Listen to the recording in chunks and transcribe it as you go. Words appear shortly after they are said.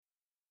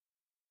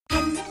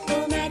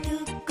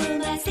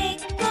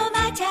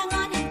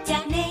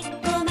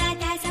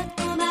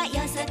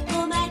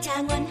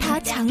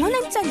장원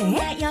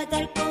한자네.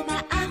 여덟 꼬마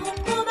아홉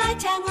꼬마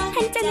장원.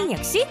 한자는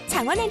역시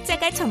장원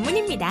한자가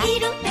전문입니다.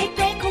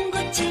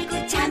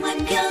 15880979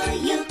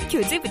 장원교육.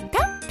 교재부터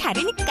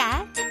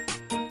다르니까.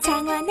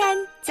 장원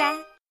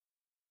한자.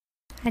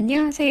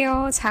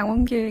 안녕하세요.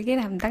 장원교육의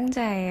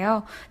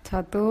담당자예요.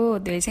 저도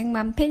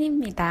뇌생맘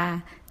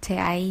팬입니다. 제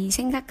아이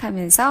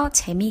생각하면서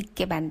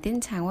재미있게 만든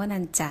장원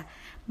한자.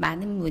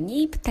 많은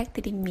문의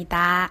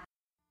부탁드립니다.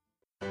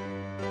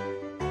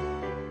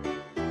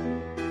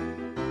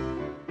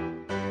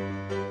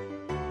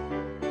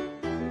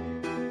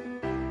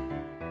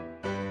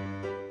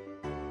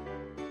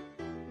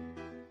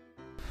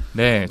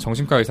 네,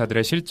 정신과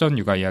의사들의 실전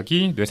육아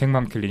이야기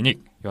뇌생맘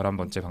클리닉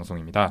 11번째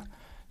방송입니다.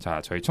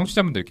 자, 저희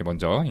청취자분들께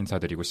먼저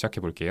인사드리고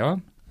시작해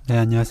볼게요. 네,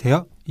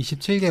 안녕하세요.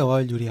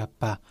 27개월 유리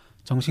아빠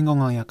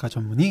정신건강의학과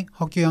전문의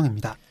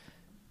허규영입니다.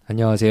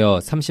 안녕하세요.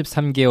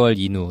 33개월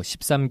인우,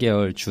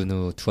 13개월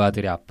준우 두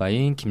아들의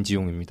아빠인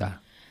김지용입니다.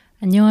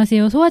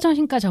 안녕하세요.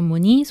 소아정신과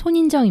전문의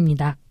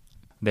손인정입니다.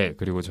 네,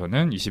 그리고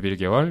저는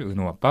 21개월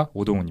은우 아빠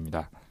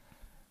오동훈입니다.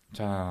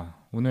 자,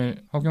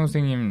 오늘 허경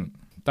선생님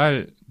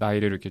딸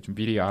나이를 이렇게 좀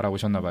미리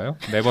알아보셨나 봐요.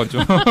 매번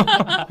좀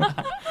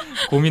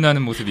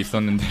고민하는 모습이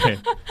있었는데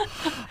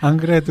안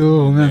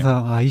그래도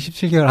오면서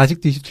 27개월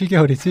아직도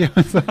 27개월이지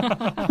하면서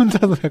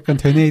혼자도 약간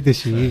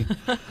되뇌이듯이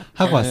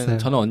하고 왔어요.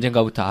 저는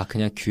언젠가부터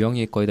그냥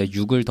규영이 거에다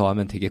 6을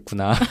더하면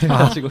되겠구나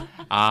해가지고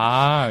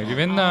이게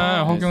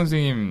맨날 허경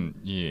선생님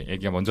이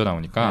얘기가 먼저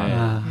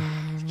나오니까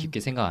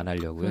깊게 생각 안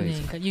하려고요.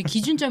 그러니까 이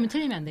기준점이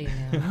틀리면 안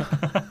되겠네요.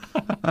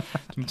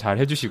 좀 잘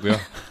해주시고요.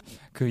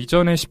 그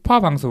이전에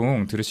 10화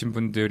방송 들으신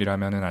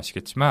분들이라면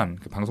아시겠지만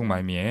그 방송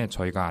말미에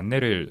저희가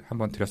안내를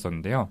한번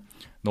드렸었는데요.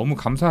 너무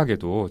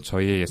감사하게도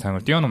저희의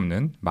예상을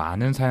뛰어넘는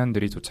많은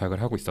사연들이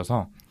도착을 하고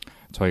있어서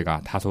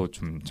저희가 다소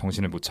좀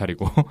정신을 못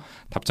차리고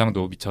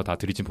답장도 미처 다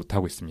드리진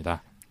못하고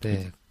있습니다.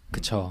 네,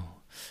 그쵸.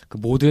 그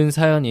모든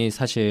사연이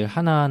사실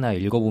하나하나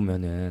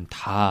읽어보면은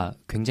다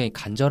굉장히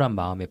간절한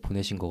마음에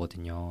보내신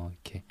거거든요.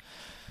 이렇게.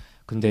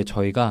 근데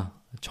저희가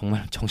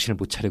정말 정신을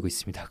못 차리고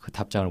있습니다. 그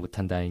답장을 못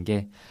한다는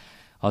게.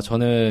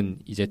 저는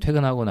이제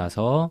퇴근하고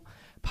나서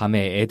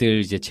밤에 애들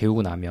이제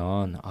재우고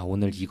나면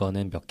오늘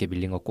이거는 몇 개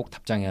밀린 거 꼭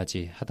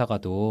답장해야지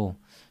하다가도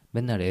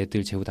맨날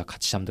애들 재우다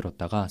같이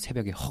잠들었다가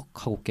새벽에 헉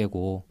하고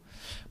깨고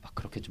막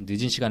그렇게 좀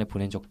늦은 시간에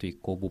보낸 적도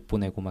있고 못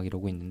보내고 막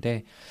이러고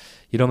있는데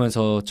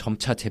이러면서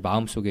점차 제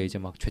마음속에 이제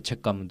막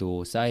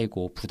죄책감도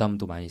쌓이고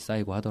부담도 많이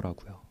쌓이고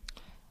하더라고요.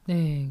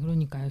 네,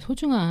 그러니까요.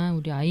 소중한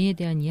우리 아이에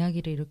대한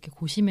이야기를 이렇게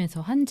고심해서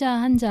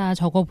한자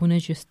적어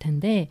보내주셨을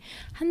텐데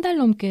한 달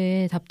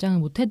넘게 답장을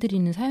못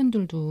해드리는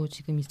사연들도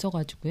지금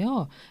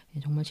있어가지고요.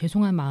 정말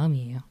죄송한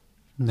마음이에요.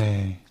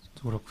 네,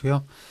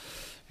 그렇고요.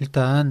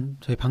 일단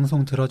저희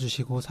방송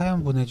들어주시고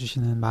사연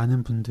보내주시는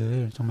많은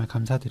분들 정말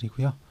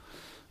감사드리고요.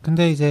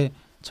 근데 이제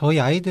저희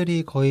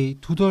아이들이 거의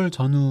 2돌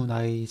전후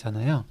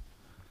나이잖아요.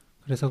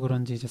 그래서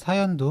그런지 이제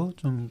사연도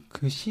좀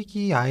그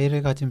시기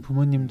아이를 가진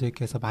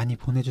부모님들께서 많이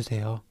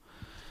보내주세요.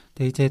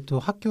 근데 이제 또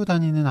학교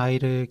다니는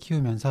아이를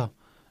키우면서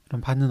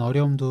이런 받는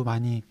어려움도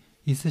많이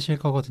있으실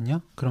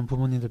거거든요. 그런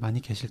부모님들 많이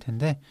계실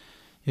텐데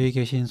여기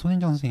계신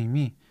손인정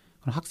선생님이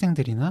그런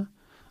학생들이나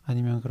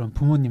아니면 그런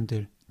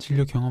부모님들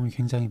진료 경험이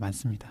굉장히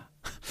많습니다.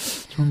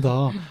 좀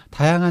더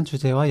다양한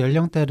주제와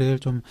연령대를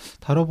좀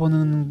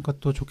다뤄보는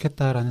것도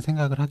좋겠다라는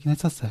생각을 하긴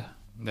했었어요.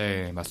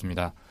 네,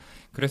 맞습니다.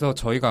 그래서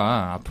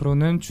저희가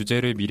앞으로는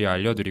주제를 미리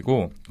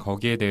알려드리고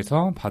거기에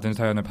대해서 받은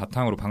사연을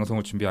바탕으로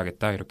방송을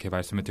준비하겠다 이렇게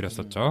말씀을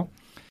드렸었죠.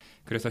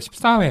 그래서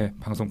 14회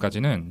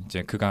방송까지는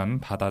이제 그간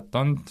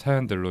받았던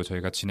사연들로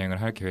저희가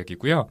진행을 할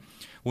계획이고요.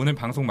 오늘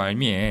방송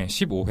말미에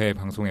 15회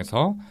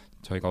방송에서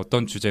저희가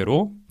어떤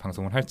주제로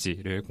방송을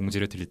할지를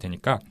공지를 드릴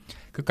테니까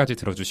끝까지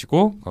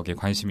들어주시고 거기에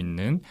관심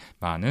있는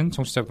많은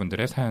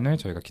청취자분들의 사연을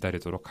저희가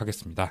기다리도록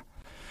하겠습니다.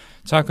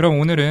 자, 그럼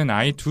오늘은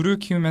아이 둘을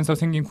키우면서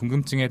생긴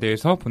궁금증에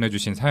대해서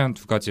보내주신 사연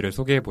 2가지를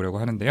소개해 보려고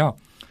하는데요.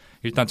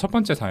 일단 첫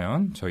번째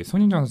사연 저희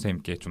손인정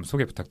선생님께 좀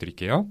소개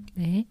부탁드릴게요.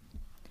 네.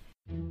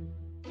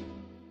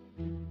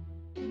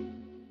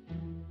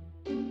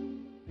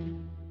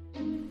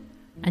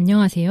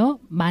 안녕하세요.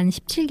 만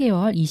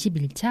 17개월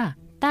 21차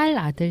딸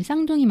아들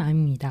쌍둥이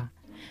맘입니다.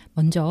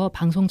 먼저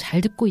방송 잘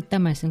듣고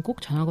있단 말씀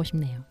꼭 전하고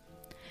싶네요.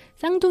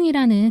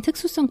 쌍둥이라는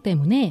특수성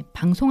때문에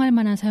방송할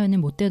만한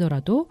사연은 못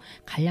되더라도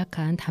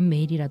간략한 답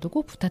메일이라도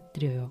꼭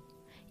부탁드려요.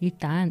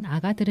 일단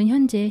아가들은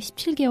현재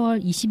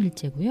 17개월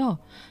 20일째고요.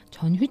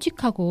 전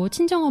휴직하고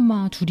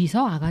친정엄마와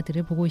둘이서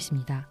아가들을 보고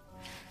있습니다.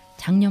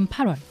 작년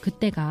 8월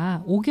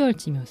그때가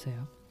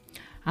 5개월쯤이었어요.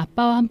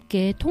 아빠와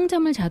함께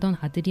통잠을 자던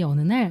아들이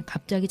어느 날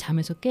갑자기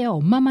잠에서 깨어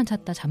엄마만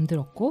찾다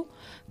잠들었고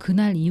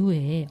그날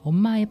이후에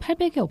엄마의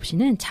팔베개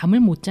없이는 잠을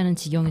못 자는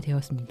지경이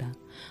되었습니다.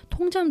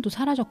 통잠도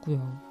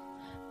사라졌고요.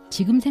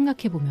 지금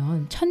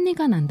생각해보면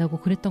천리가 난다고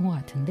그랬던 것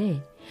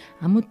같은데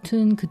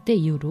아무튼 그때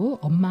이후로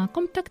엄마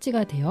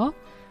껌딱지가 되어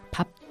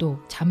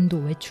밥도 잠도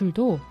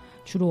외출도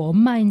주로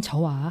엄마인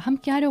저와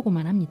함께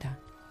하려고만 합니다.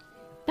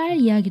 딸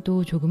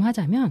이야기도 조금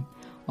하자면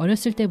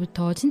어렸을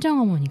때부터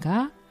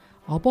친정어머니가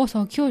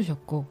업어서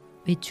키워주셨고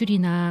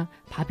외출이나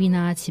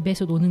밥이나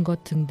집에서 노는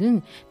것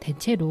등등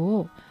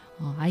대체로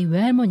아이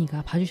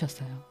외할머니가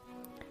봐주셨어요.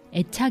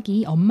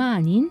 애착이 엄마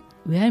아닌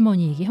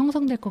외할머니에게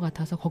형성될 것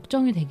같아서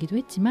걱정이 되기도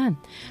했지만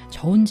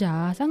저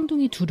혼자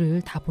쌍둥이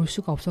둘을 다 볼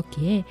수가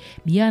없었기에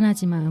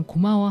미안하지만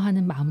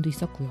고마워하는 마음도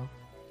있었고요.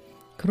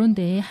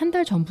 그런데 한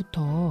달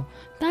전부터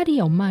딸이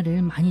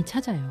엄마를 많이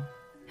찾아요.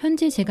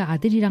 현재 제가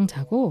아들이랑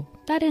자고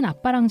딸은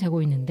아빠랑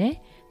자고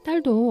있는데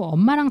딸도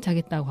엄마랑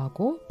자겠다고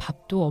하고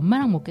밥도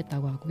엄마랑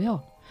먹겠다고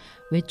하고요.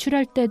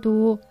 외출할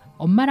때도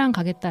엄마랑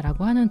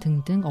가겠다라고 하는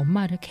등등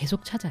엄마를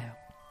계속 찾아요.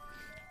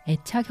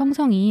 애착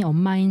형성이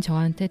엄마인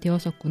저한테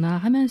되었었구나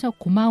하면서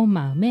고마운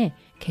마음에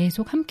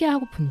계속 함께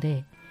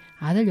하고픈데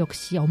아들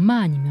역시 엄마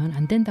아니면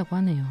안 된다고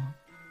하네요.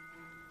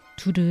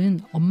 둘은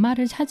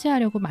엄마를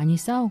차지하려고 많이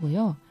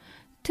싸우고요.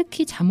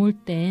 특히 잠 올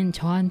땐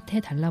저한테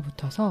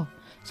달라붙어서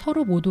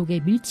서로 못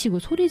오게 밀치고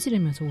소리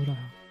지르면서 울어요.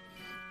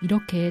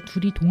 이렇게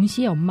둘이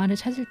동시에 엄마를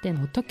찾을 땐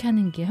어떻게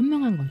하는 게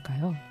현명한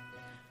걸까요?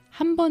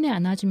 한 번에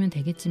안아주면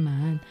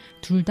되겠지만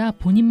둘 다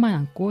본인만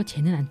안고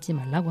쟤는 안지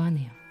말라고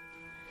하네요.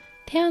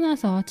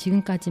 태어나서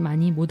지금까지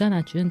많이 못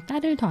안아준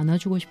딸을 더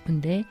안아주고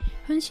싶은데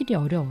현실이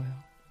어려워요.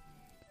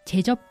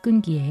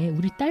 재접근기에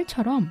우리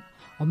딸처럼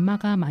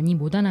엄마가 많이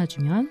못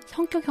안아주면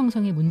성격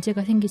형성에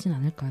문제가 생기진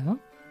않을까요?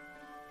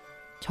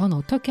 전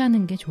어떻게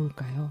하는 게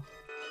좋을까요?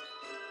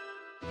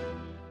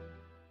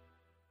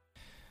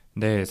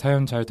 네,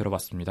 사연 잘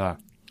들어봤습니다.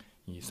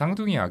 이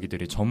쌍둥이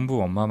아기들이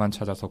전부 엄마만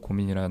찾아서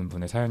고민이라는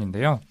분의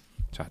사연인데요.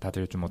 자,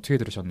 다들 좀 어떻게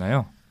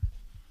들으셨나요?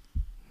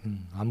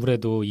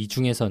 아무래도 이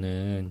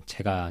중에서는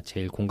제가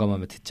제일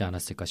공감하며 듣지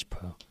않았을까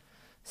싶어요.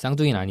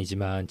 쌍둥이는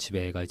아니지만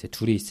집에 애가 이제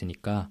둘이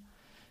있으니까.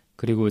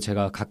 그리고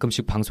제가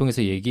가끔씩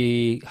방송에서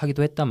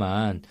얘기하기도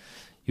했다만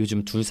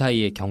요즘 둘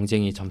사이의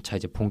경쟁이 점차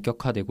이제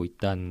본격화되고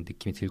있다는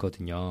느낌이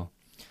들거든요.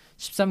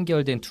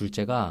 13개월 된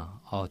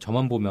둘째가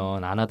저만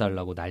보면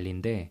안아달라고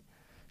난리인데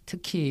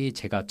특히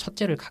제가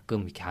첫째를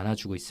가끔 이렇게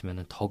안아주고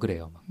있으면 더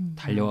그래요. 막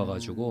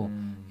달려와가지고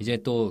이제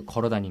또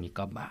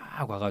걸어다니니까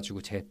막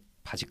와가지고 제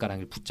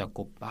바지가랑이를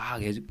붙잡고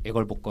막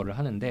애걸복걸을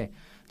하는데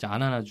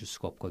안 안아줄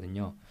수가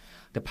없거든요.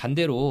 근데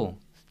반대로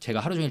제가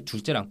하루 종일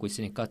둘째를 안고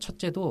있으니까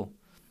첫째도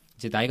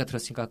이제 나이가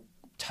들었으니까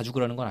자주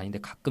그러는 건 아닌데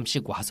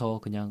가끔씩 와서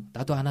그냥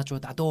나도 안아줘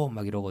나도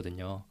막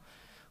이러거든요.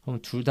 그럼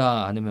둘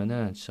다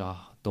안으면은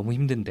진짜 너무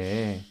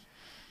힘든데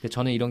근데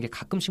저는 이런 게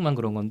가끔씩만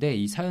그런 건데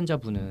이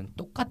사연자분은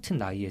똑같은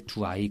나이의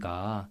두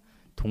아이가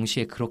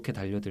동시에 그렇게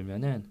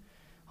달려들면은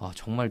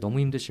정말 너무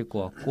힘드실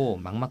것 같고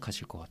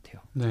막막하실 것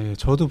같아요. 네,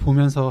 저도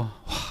보면서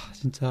와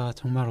진짜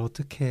정말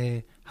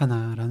어떻게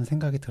하나라는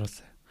생각이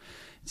들었어요.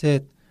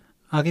 이제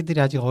아기들이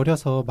아직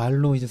어려서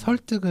말로 이제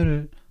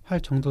설득을 할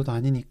정도도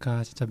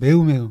아니니까 진짜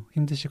매우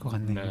힘드실 것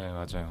같네요. 네,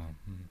 맞아요.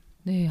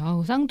 네,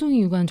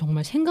 쌍둥이 육아는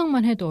정말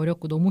생각만 해도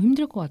어렵고 너무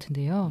힘들 것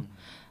같은데요.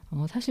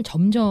 사실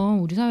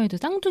점점 우리 사회에도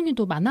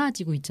쌍둥이도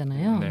많아지고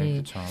있잖아요. 네, 네.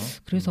 그렇죠.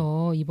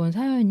 그래서 이번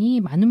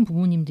사연이 많은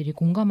부모님들이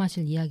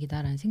공감하실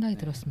이야기다라는 생각이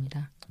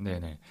들었습니다.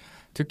 네네.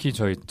 특히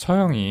저희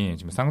처형이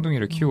지금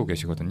쌍둥이를 키우고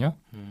계시거든요.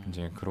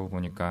 이제 그러고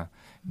보니까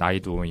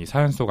나이도 이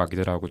사연 속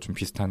아기들하고 좀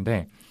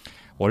비슷한데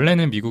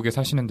원래는 미국에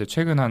사시는데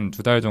최근 한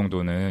 2달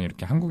정도는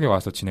이렇게 한국에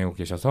와서 지내고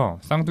계셔서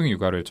쌍둥이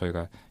육아를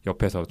저희가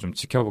옆에서 좀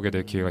지켜보게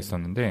될 기회가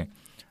있었는데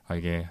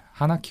이게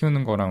하나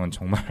키우는 거랑은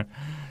정말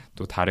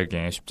또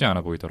다르게 쉽지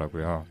않아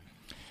보이더라고요.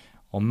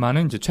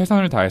 엄마는 이제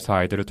최선을 다해서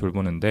아이들을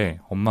돌보는데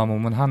엄마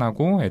몸은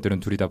하나고 애들은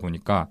둘이다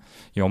보니까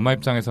이 엄마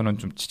입장에서는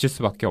좀 지칠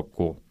수밖에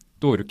없고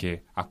또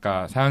이렇게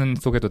아까 사연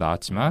속에도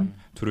나왔지만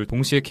둘을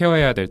동시에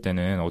케어해야 될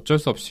때는 어쩔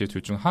수 없이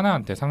둘 중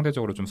하나한테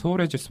상대적으로 좀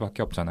소홀해질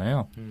수밖에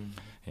없잖아요.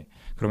 예,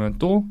 그러면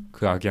또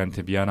그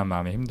아기한테 미안한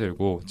마음에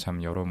힘들고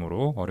참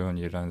여러모로 어려운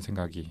일이라는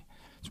생각이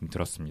좀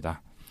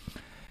들었습니다.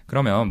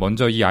 그러면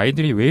먼저 이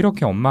아이들이 왜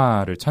이렇게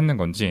엄마를 찾는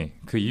건지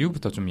그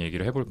이유부터 좀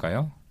얘기를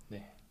해볼까요?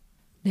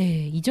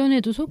 네,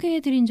 이전에도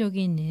소개해드린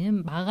적이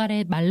있는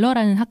마가렛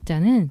말러라는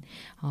학자는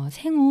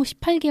생후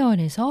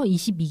 18개월에서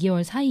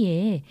 22개월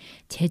사이에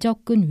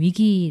재접근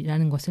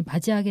위기라는 것을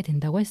맞이하게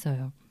된다고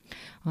했어요.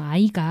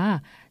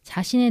 아이가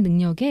자신의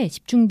능력에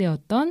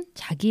집중되었던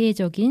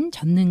자기애적인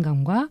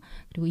전능감과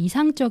그리고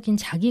이상적인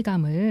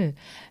자기감을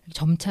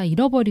점차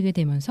잃어버리게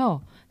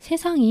되면서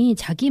세상이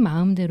자기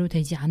마음대로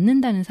되지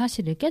않는다는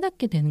사실을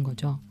깨닫게 되는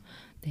거죠.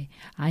 네,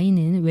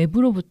 아이는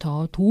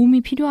외부로부터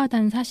도움이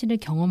필요하다는 사실을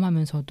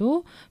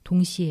경험하면서도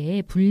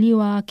동시에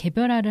분리와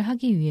개별화를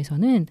하기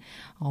위해서는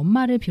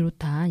엄마를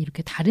비롯한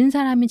이렇게 다른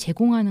사람이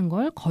제공하는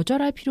걸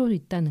거절할 필요도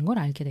있다는 걸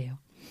알게 돼요.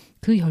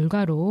 그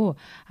결과로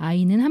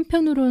아이는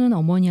한편으로는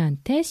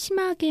어머니한테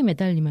심하게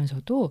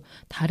매달리면서도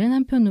다른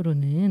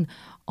한편으로는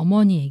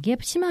어머니에게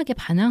심하게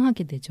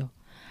반항하게 되죠.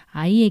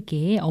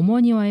 아이에게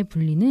어머니와의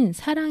분리는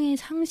사랑의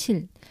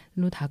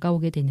상실로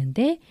다가오게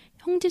되는데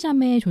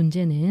형제자매의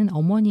존재는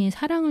어머니의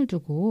사랑을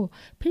두고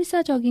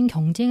필사적인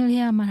경쟁을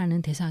해야만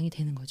하는 대상이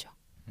되는 거죠.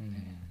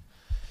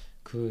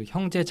 그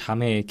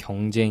형제자매의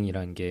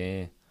경쟁이라는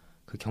게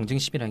그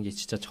경쟁심이라는 게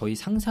진짜 저희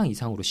상상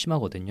이상으로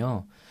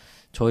심하거든요.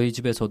 저희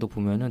집에서도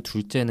보면은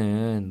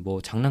둘째는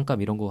뭐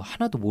장난감 이런 거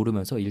하나도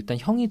모르면서 일단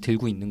형이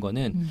들고 있는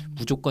거는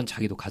무조건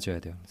자기도 가져야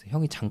돼요. 그래서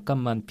형이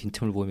잠깐만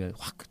빈틈을 보면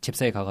확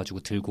잽싸게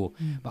가가지고 들고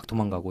막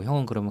도망가고,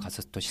 형은 그러면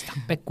가서 또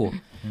싹 뺏고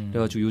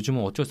그래가지고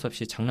요즘은 어쩔 수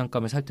없이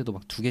장난감을 살 때도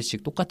막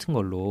 2개씩 똑같은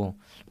걸로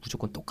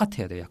무조건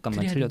똑같아야 돼요.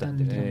 약간만 틀려도 안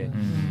돼.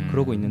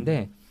 그러고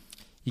있는데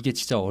이게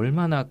진짜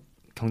얼마나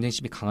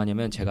경쟁심이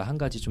강하냐면, 제가 한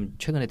가지 좀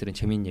최근에 들은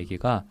재미있는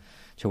얘기가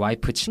제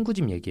와이프 친구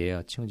집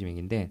얘기예요. 친구 집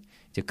얘기인데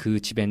이제 그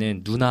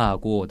집에는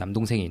누나하고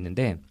남동생이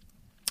있는데,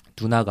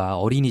 누나가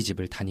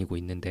어린이집을 다니고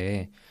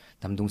있는데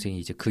남동생이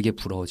이제 그게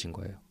부러워진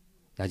거예요.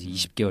 아직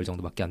 20개월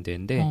정도밖에 안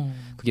되는데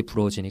그게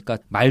부러워지니까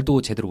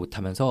말도 제대로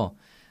못하면서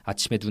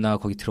아침에 누나가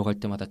거기 들어갈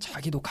때마다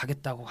자기도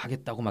가겠다고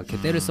막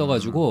이렇게 떼를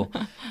써가지고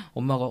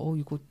엄마가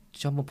이거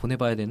진짜 한번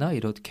보내봐야 되나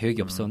이런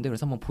계획이 없었는데,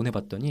 그래서 한번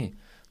보내봤더니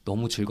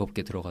너무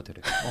즐겁게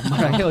들어가더래요.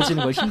 엄마랑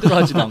헤어지는 걸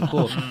힘들어하지도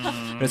않고.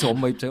 그래서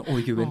엄마 입장에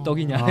이게 웬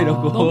떡이냐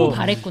이러고. 너무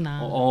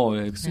바랬구나.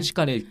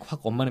 순식간에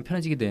확 엄마는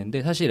편해지게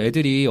되는데, 사실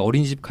애들이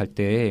어린이집 갈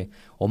때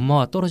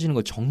엄마와 떨어지는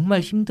걸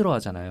정말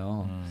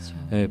힘들어하잖아요.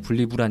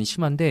 분리불안이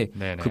심한데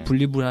네네. 그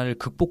분리불안을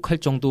극복할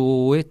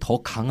정도의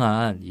더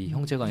강한 이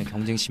형제간의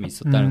경쟁심이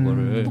있었다는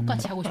거를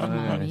똑같이 하고 싶은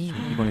마음이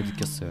이번에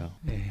느꼈어요.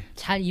 네.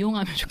 잘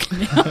이용하면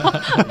좋겠네요.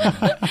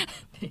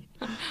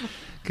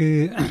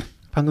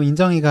 방금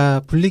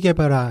인정이가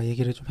분리개발아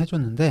얘기를 좀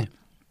해줬는데,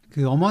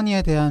 그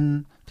어머니에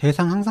대한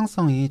대상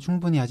항상성이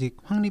충분히 아직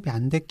확립이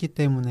안 됐기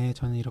때문에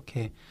저는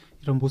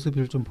이런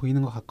모습을 좀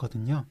보이는 것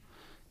같거든요.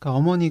 그러니까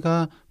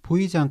어머니가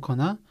보이지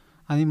않거나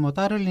아니면 뭐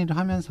다른 일을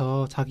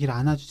하면서 자기를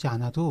안아주지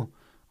않아도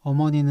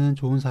어머니는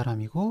좋은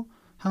사람이고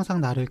항상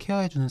나를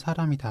케어해주는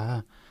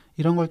사람이다.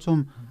 이런 걸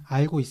좀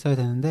알고 있어야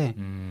되는데,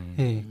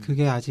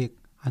 그게 아직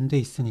안 돼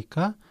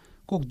있으니까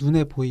꼭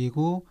눈에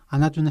보이고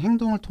안아주는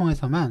행동을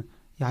통해서만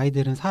이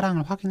아이들은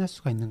사랑을 확인할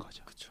수가 있는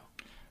거죠. 그렇죠.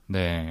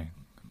 네.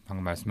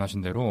 방금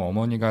말씀하신 대로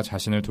어머니가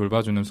자신을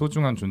돌봐주는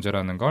소중한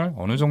존재라는 걸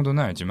어느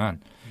정도는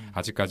알지만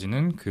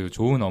아직까지는 그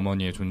좋은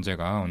어머니의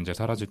존재가 언제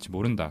사라질지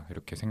모른다,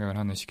 이렇게 생각을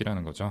하는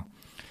시기라는 거죠.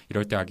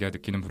 이럴 때 아기가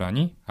느끼는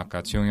불안이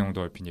아까 지영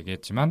형도 얼핏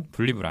얘기했지만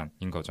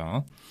분리불안인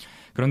거죠.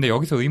 그런데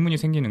여기서 의문이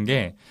생기는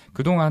게,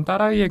 그동안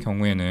딸아이의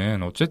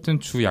경우에는 어쨌든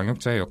주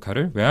양육자의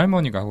역할을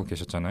외할머니가 하고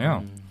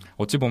계셨잖아요.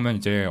 어찌 보면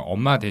이제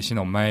엄마 대신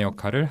엄마의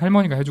역할을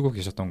할머니가 해주고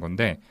계셨던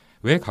건데,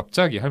 왜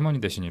갑자기 할머니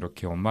대신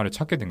이렇게 엄마를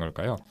찾게 된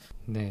걸까요?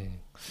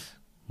 네.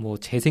 뭐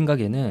제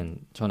생각에는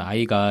전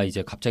아이가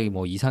이제 갑자기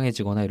뭐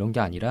이상해지거나 이런 게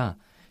아니라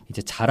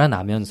이제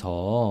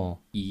자라나면서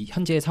이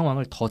현재의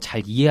상황을 더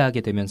잘 이해하게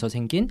되면서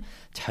생긴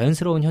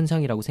자연스러운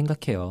현상이라고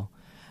생각해요.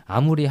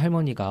 아무리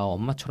할머니가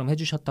엄마처럼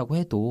해주셨다고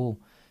해도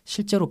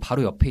실제로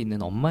바로 옆에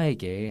있는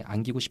엄마에게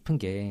안기고 싶은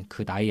게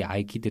그 나이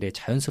아기들의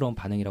자연스러운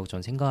반응이라고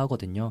저는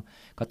생각하거든요.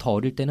 그러니까 더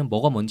어릴 때는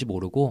뭐가 뭔지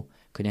모르고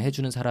그냥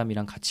해주는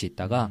사람이랑 같이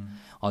있다가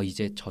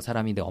이제 저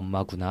사람이 내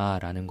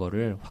엄마구나라는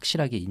거를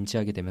확실하게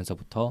인지하게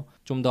되면서부터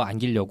좀 더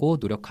안기려고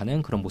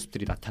노력하는 그런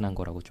모습들이 나타난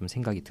거라고 좀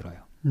생각이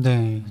들어요.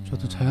 네,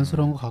 저도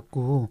자연스러운 것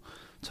같고,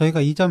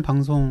 저희가 이전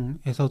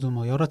방송에서도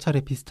뭐 여러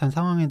차례 비슷한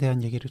상황에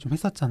대한 얘기를 좀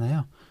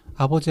했었잖아요.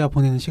 아버지와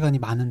보내는 시간이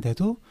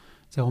많은데도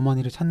이제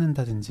어머니를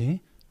찾는다든지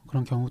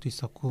그런 경우도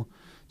있었고,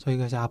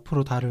 저희가 이제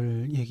앞으로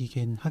다룰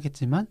얘기긴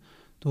하겠지만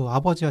또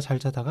아버지와 잘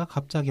자다가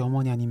갑자기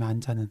어머니 아니면 안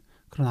자는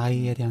그런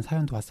아이에 대한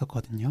사연도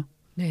왔었거든요.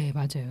 네,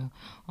 맞아요.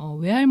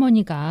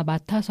 외할머니가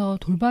맡아서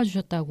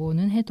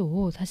돌봐주셨다고는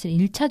해도 사실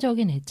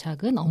 1차적인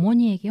애착은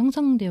어머니에게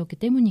형성되었기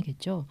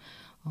때문이겠죠.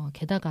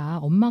 게다가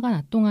엄마가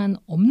낮 동안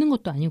없는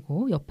것도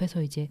아니고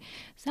옆에서 이제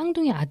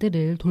쌍둥이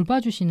아들을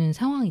돌봐주시는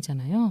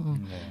상황이잖아요.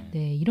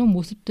 네, 이런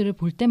모습들을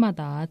볼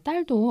때마다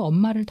딸도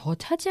엄마를 더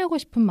차지하고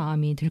싶은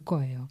마음이 들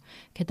거예요.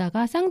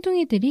 게다가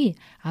쌍둥이들이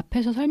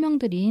앞에서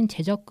설명드린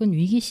재접근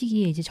위기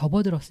시기에 이제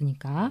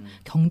접어들었으니까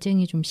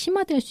경쟁이 좀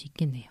심화될 수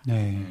있겠네요.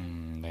 네.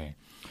 네.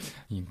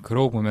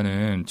 그러고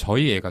보면은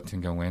저희 애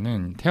같은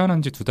경우에는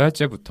태어난 지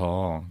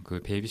 2달째부터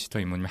그 베이비시터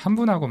이모님 한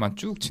분하고만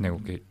쭉 지내고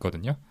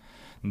있거든요.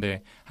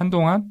 근데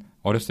한동안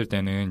어렸을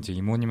때는 이제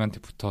이모님한테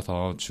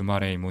붙어서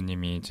주말에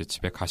이모님이 이제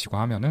집에 가시고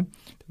하면은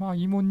막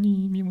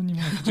이모님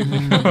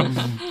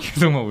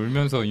계속 막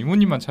울면서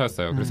이모님만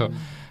찾았어요. 그래서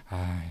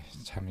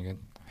참 이게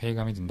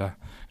회의감이 든다,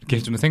 이렇게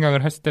좀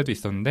생각을 했을 때도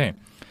있었는데,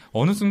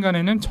 어느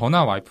순간에는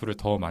저나 와이프를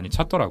더 많이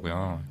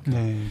찾더라고요.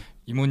 네.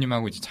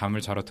 이모님하고 이제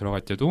잠을 자러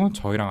들어갈 때도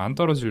저희랑 안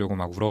떨어지려고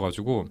막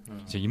울어가지고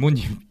이제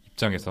이모님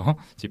입장에서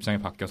제 입장에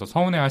바뀌어서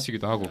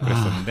서운해하시기도 하고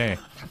그랬었는데,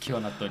 다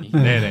키워놨더니.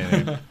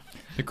 네네네.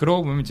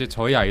 그러고 보면 이제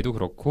저희 아이도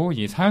그렇고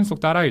이 사연 속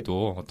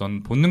딸아이도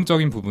어떤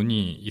본능적인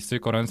부분이 있을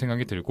거라는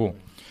생각이 들고,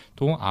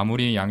 또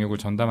아무리 양육을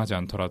전담하지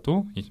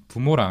않더라도 이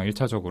부모랑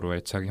 1차적으로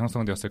애착이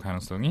형성되었을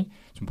가능성이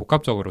좀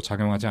복합적으로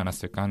작용하지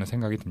않았을까 하는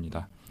생각이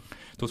듭니다.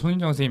 또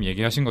손인정 선생님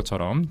얘기하신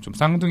것처럼 좀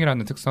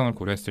쌍둥이라는 특성을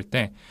고려했을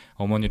때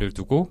어머니를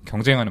두고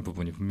경쟁하는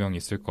부분이 분명히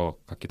있을 것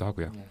같기도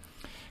하고요.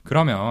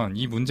 그러면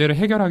이 문제를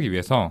해결하기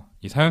위해서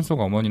이 사연 속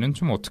어머니는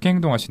좀 어떻게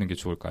행동하시는 게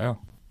좋을까요?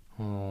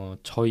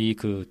 저희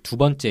그 두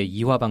번째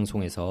 2화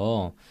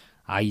방송에서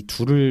아이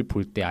둘을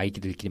볼 때,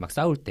 아이들끼리 막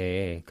싸울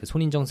때 그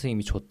손인정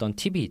선생님이 줬던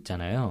팁이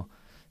있잖아요.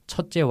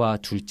 첫째와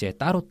둘째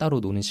따로따로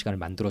노는 시간을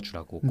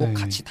만들어주라고 꼭 네.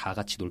 다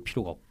같이 놀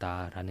필요가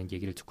없다라는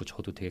얘기를 듣고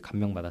저도 되게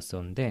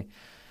감명받았었는데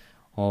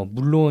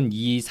물론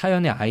이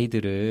사연의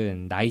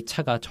아이들은 나이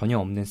차가 전혀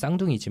없는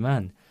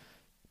쌍둥이지만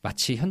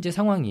마치 현재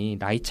상황이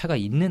나이 차가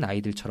있는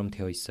아이들처럼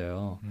되어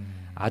있어요.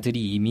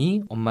 아들이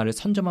이미 엄마를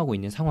선점하고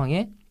있는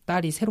상황에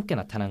딸이 새롭게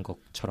나타난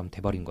것처럼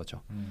돼버린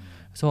거죠.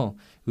 그래서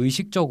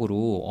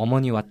의식적으로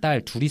어머니와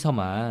딸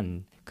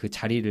둘이서만 그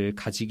자리를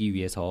가지기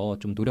위해서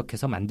좀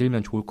노력해서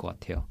만들면 좋을 것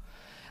같아요.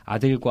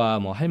 아들과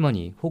뭐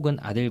할머니 혹은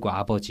아들과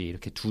아버지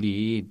이렇게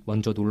둘이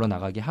먼저 놀러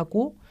나가게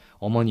하고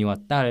어머니와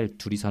딸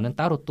둘이서는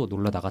따로 또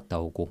놀러 나갔다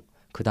오고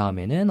그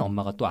다음에는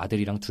엄마가 또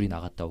아들이랑 둘이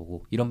나갔다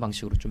오고 이런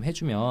방식으로 좀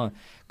해주면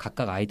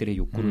각각 아이들의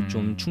욕구를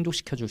좀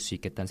충족시켜줄 수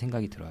있겠다는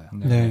생각이 들어요.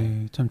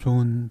 네, 참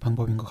좋은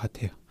방법인 것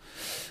같아요.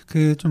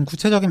 그 좀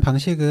구체적인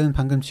방식은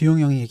방금 지용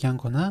형이 얘기한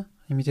거나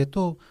이제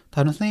또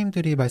다른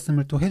선생님들이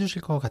말씀을 또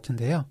해주실 것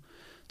같은데요.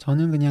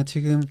 저는 그냥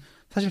지금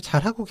사실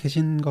잘하고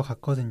계신 것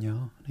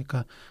같거든요.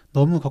 그러니까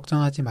너무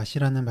걱정하지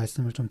마시라는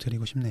말씀을 좀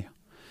드리고 싶네요.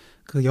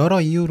 그 여러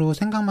이유로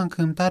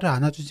생각만큼 딸을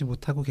안아주지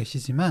못하고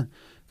계시지만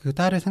그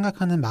딸을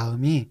생각하는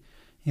마음이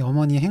이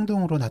어머니의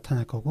행동으로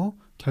나타날 거고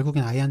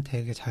결국엔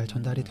아이한테 잘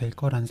전달이 될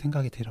거라는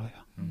생각이 들어요.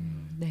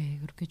 네,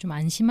 그렇게 좀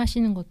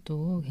안심하시는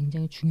것도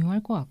굉장히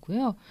중요할 것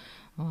같고요.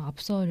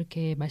 앞서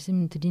이렇게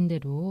말씀드린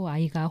대로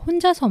아이가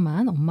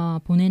혼자서만 엄마와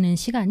보내는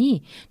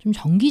시간이 좀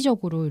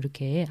정기적으로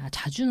이렇게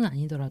자주는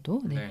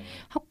아니더라도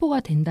확보가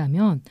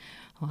된다면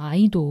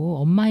아이도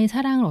엄마의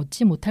사랑을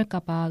얻지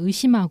못할까봐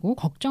의심하고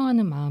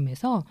걱정하는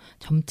마음에서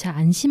점차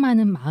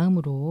안심하는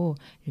마음으로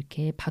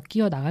이렇게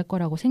바뀌어 나갈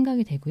거라고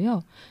생각이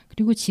되고요.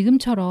 그리고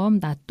지금처럼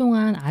낮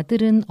동안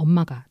아들은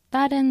엄마가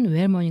딸은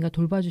외할머니가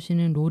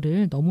돌봐주시는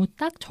롤을 너무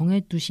딱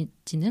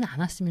정해두시지는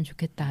않았으면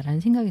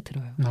좋겠다라는 생각이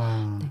들어요.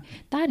 네.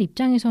 딸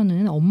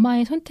입장에서는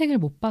엄마의 선택을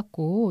못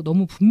받고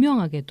너무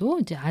분명하게도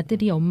이제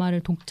아들이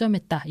엄마를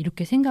독점했다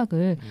이렇게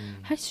생각을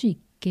할 수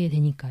있게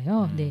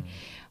되니까요. 네.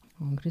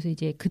 그래서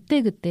이제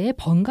그때그때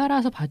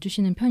번갈아서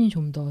봐주시는 편이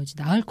좀 더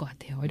나을 것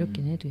같아요.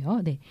 어렵긴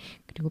해도요. 네.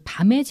 그리고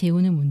밤에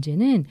재우는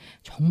문제는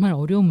정말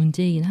어려운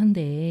문제이긴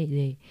한데,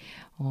 네.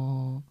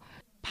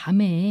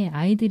 밤에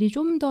아이들이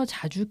좀 더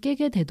자주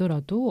깨게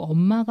되더라도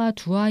엄마가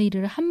두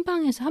아이를 한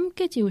방에서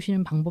함께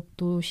재우시는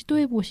방법도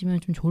시도해 보시면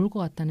좀 좋을 것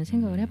같다는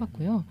생각을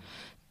해봤고요.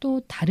 또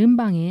다른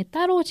방에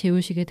따로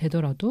재우시게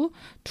되더라도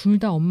둘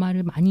다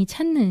엄마를 많이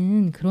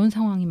찾는 그런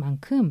상황인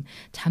만큼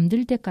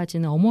잠들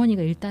때까지는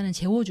어머니가 일단은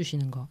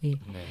재워주시는 거, 예.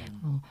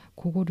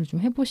 그거를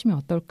좀 해보시면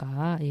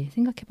어떨까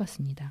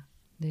생각해봤습니다.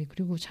 네,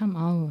 그리고 참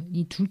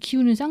이 둘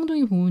키우는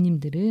쌍둥이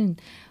부모님들은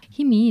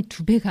힘이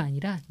 2배가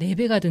아니라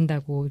 4배가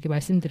된다고 이렇게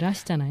말씀들을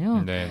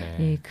하시잖아요.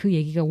 네, 그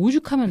얘기가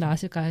오죽하면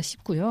나왔을까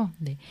싶고요.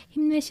 네,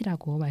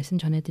 힘내시라고 말씀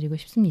전해드리고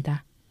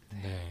싶습니다.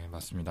 네,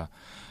 맞습니다.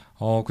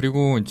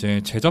 그리고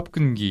이제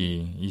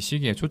제접근기 이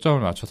시기에 초점을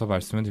맞춰서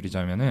말씀을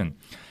드리자면은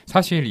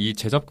사실 이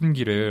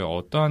제접근기를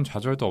어떠한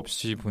좌절도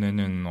없이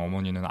보내는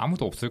어머니는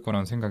아무도 없을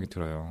거라는 생각이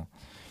들어요.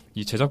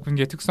 이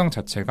제접근기의 특성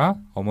자체가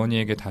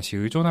어머니에게 다시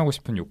의존하고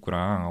싶은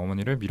욕구랑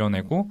어머니를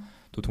밀어내고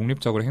또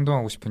독립적으로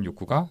행동하고 싶은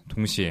욕구가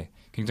동시에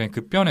굉장히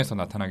급변해서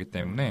나타나기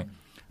때문에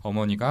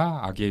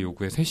어머니가 아기의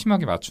요구에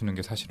세심하게 맞추는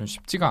게 사실은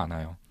쉽지가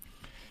않아요.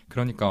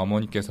 그러니까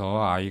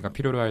어머니께서 아이가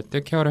필요로 할 때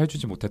케어를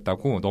해주지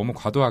못했다고 너무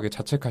과도하게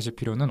자책하실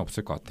필요는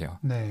없을 것 같아요.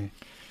 네.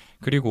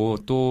 그리고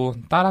또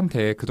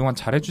딸한테 그동안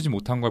잘해주지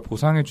못한 걸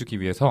보상해주기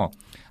위해서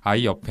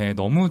아이 옆에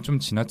너무 좀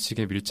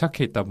지나치게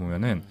밀착해 있다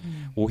보면은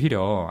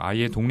오히려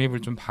아이의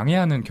독립을 좀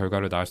방해하는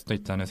결과를 낳을 수도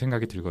있다는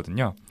생각이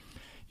들거든요.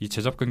 이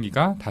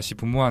제접근기가 다시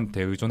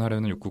부모한테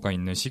의존하려는 욕구가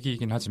있는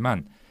시기이긴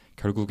하지만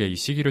결국에 이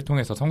시기를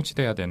통해서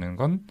성취돼야 되는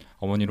건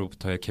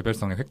어머니로부터의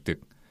개별성의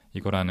획득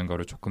이거라는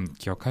거를 조금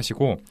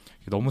기억하시고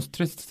너무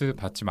스트레스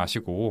받지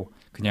마시고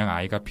그냥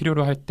아이가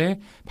필요로 할 때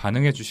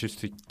반응해 주실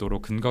수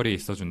있도록 근거리에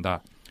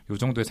있어준다. 이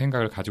정도의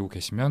생각을 가지고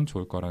계시면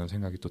좋을 거라는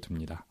생각이 또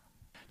듭니다.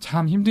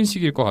 참 힘든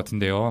시기일 것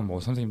같은데요.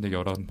 뭐 선생님들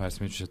여러 번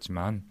말씀해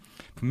주셨지만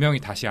분명히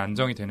다시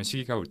안정이 되는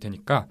시기가 올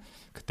테니까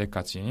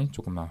그때까지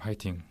조금만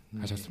화이팅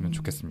하셨으면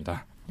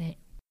좋겠습니다. 네.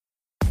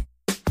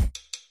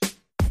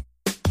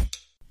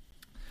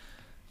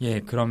 예,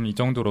 그럼 이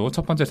정도로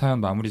첫 번째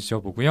사연 마무리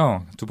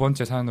지어보고요. 두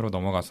번째 사연으로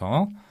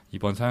넘어가서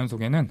이번 사연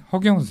소개는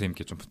허기영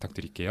선생님께 좀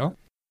부탁드릴게요.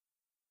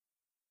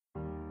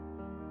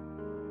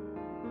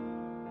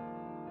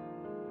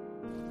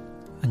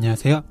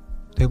 안녕하세요.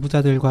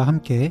 뇌부자들과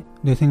함께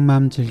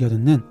뇌생맘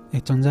즐겨듣는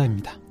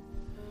애청자입니다.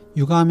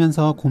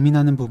 육아하면서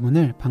고민하는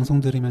부분을 방송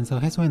들으면서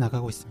해소해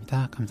나가고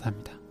있습니다.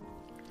 감사합니다.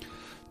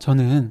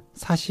 저는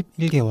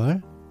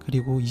 41개월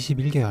그리고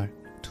 21개월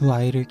두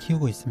아이를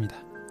키우고 있습니다.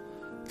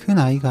 큰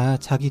아이가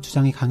자기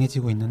주장이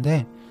강해지고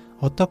있는데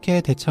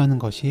어떻게 대처하는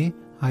것이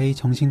아이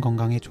정신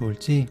건강에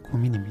좋을지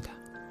고민입니다.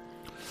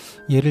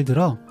 예를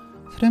들어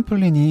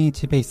트램폴린이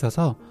집에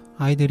있어서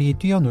아이들이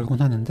뛰어놀곤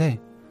하는데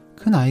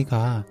큰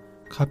아이가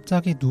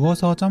갑자기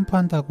누워서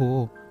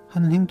점프한다고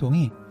하는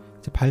행동이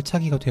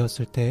발차기가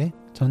되었을 때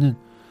저는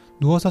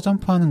누워서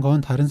점프하는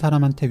건 다른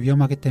사람한테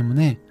위험하기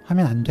때문에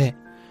하면 안 돼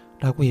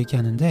라고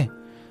얘기하는데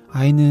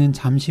아이는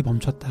잠시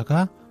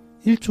멈췄다가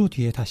 1초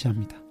뒤에 다시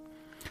합니다.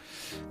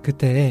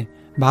 그때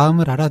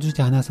마음을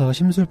알아주지 않아서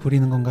심술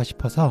부리는 건가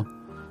싶어서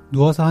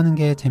누워서 하는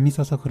게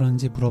재밌어서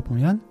그런지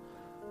물어보면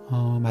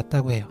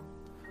맞다고 해요.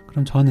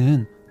 그럼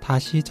저는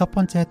다시 첫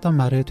번째 했던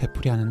말을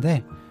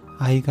되풀이하는데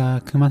아이가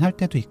그만할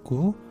때도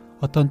있고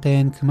어떤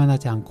때엔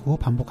그만하지 않고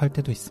반복할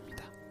때도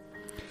있습니다.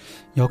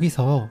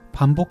 여기서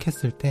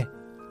반복했을 때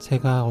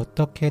제가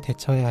어떻게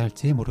대처해야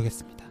할지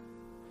모르겠습니다.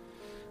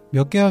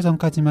 몇 개월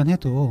전까지만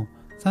해도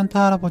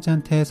산타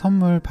할아버지한테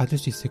선물 받을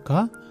수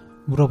있을까?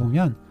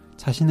 물어보면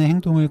자신의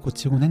행동을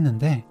고치곤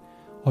했는데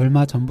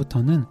얼마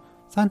전부터는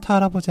산타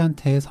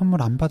할아버지한테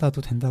선물 안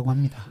받아도 된다고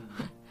합니다.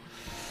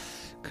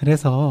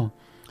 그래서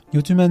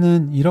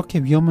요즘에는 이렇게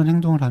위험한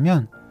행동을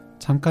하면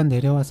잠깐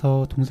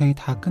내려와서 동생이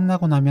다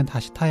끝나고 나면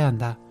다시 타야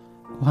한다고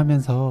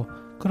하면서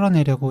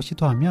끌어내려고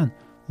시도하면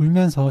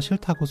울면서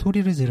싫다고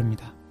소리를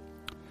지릅니다.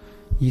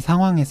 이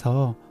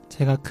상황에서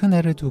제가 큰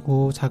애를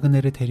두고 작은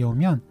애를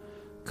데려오면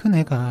큰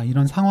애가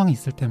이런 상황이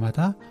있을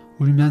때마다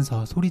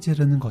울면서 소리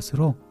지르는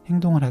것으로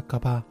행동을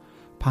할까봐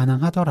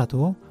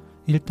반항하더라도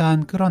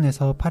일단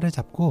끌어내서 팔을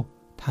잡고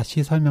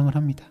다시 설명을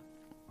합니다.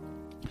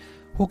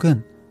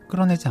 혹은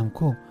끌어내지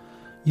않고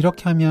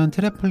이렇게 하면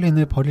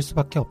트램플린을 버릴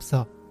수밖에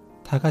없어.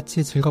 다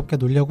같이 즐겁게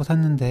놀려고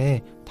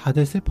샀는데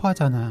다들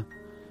슬퍼하잖아.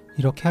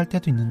 이렇게 할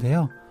때도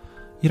있는데요.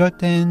 이럴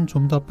땐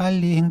좀 더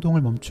빨리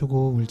행동을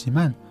멈추고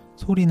울지만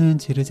소리는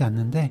지르지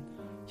않는데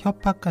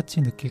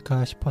협박같이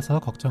느낄까 싶어서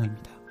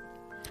걱정입니다.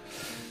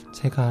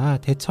 제가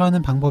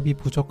대처하는 방법이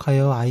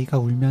부족하여 아이가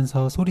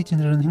울면서 소리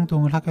지르는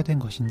행동을 하게 된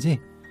것인지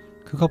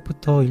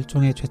그것부터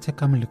일종의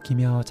죄책감을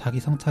느끼며 자기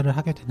성찰을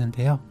하게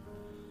되는데요.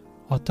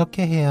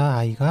 어떻게 해야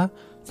아이가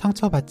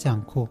상처받지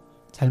않고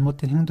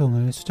잘못된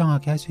행동을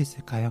수정하게 할 수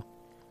있을까요?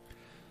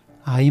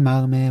 아이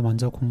마음에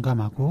먼저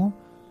공감하고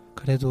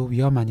그래도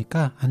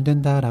위험하니까 안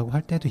된다라고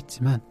할 때도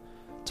있지만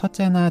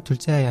첫째나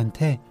둘째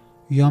아이한테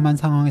위험한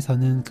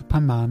상황에서는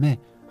급한 마음에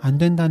안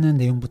된다는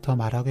내용부터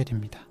말하게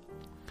됩니다.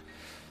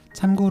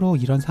 참고로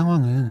이런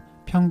상황은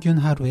평균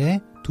하루에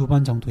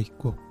 2번 정도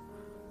있고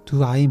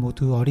두 아이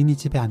모두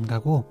어린이집에 안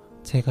가고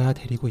제가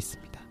데리고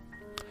있습니다.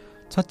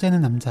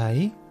 첫째는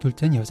남자아이,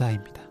 둘째는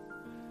여자아이입니다.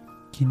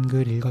 긴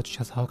글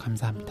읽어주셔서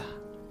감사합니다.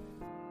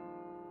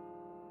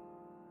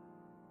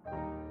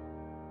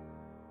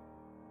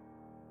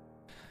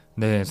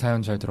 네,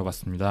 사연 잘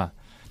들어봤습니다.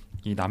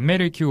 이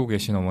남매를 키우고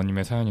계신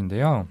어머님의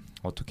사연인데요.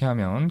 어떻게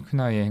하면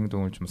큰아이의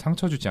행동을 좀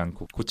상처 주지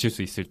않고 고칠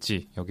수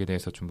있을지 여기에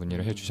대해서 좀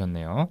문의를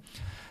해주셨네요.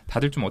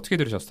 다들 좀 어떻게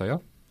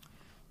들으셨어요?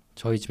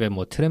 저희 집에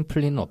뭐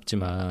트램플린은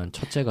없지만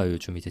첫째가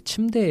요즘 이제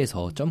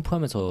침대에서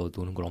점프하면서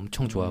노는 걸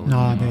엄청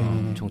좋아하거든요.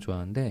 엄청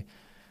좋아하는데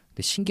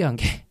근데 신기한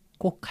게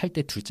꼭 할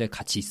때 둘째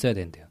같이 있어야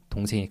된대요.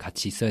 동생이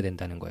같이 있어야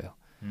된다는 거예요.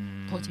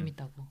 더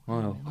재밌다고.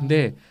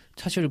 근데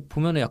사실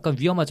보면은 약간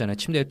위험하잖아요.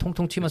 침대에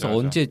통통 튀면서 그쵸.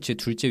 언제 제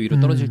둘째 위로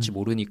떨어질지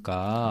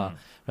모르니까.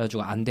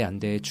 그래가지고 안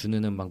돼.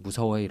 준우는 막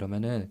무서워해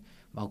이러면은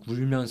막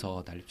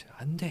울면서 난리쳐요.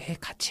 안 돼.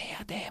 같이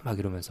해야 돼. 막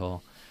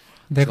이러면서.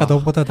 내가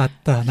너보다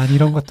낫다. 난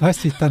이런 것도 할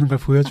수 있다는 걸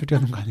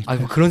보여주려는 거 아닐까요?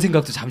 뭐 그런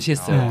생각도 잠시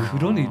했어요.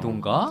 그런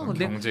의도인가?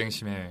 근데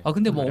경쟁심에.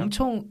 근데 뭐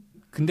엄청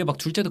근데 막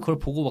둘째도 그걸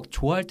보고 막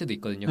좋아할 때도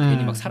있거든요.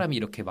 괜히 막 사람이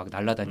이렇게 막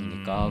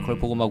날아다니니까 그걸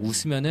보고 막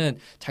웃으면은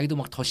자기도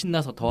막 더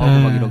신나서 더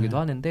하고 막 이러기도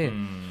하는데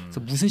그래서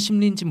무슨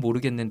심리인진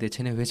모르겠는데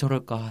쟤네 왜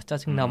저럴까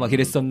짜증나 막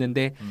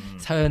이랬었는데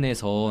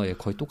사연에서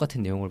거의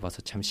똑같은 내용을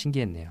봐서 참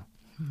신기했네요.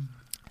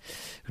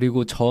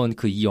 그리고 전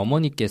그 이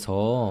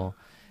어머니께서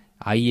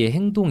아이의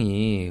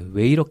행동이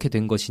왜 이렇게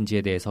된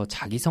것인지에 대해서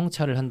자기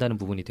성찰을 한다는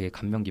부분이 되게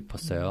감명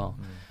깊었어요.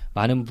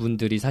 많은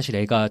분들이 사실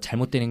애가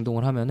잘못된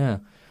행동을 하면은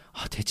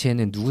대체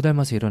얘는 누구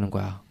닮아서 이러는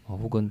거야?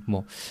 혹은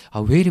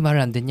왜 이리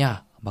말을 안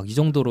듣냐? 막 이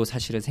정도로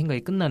사실은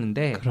생각이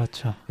끝나는데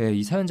그렇죠.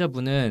 이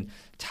사연자분은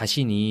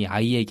자신이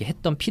아이에게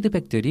했던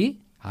피드백들이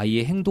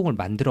아이의 행동을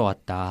만들어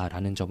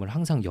왔다라는 점을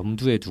항상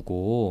염두에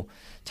두고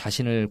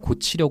자신을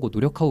고치려고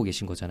노력하고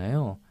계신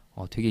거잖아요.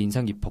 되게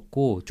인상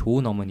깊었고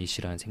좋은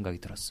어머니시라는 생각이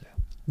들었어요.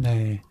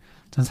 네,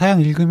 전 사연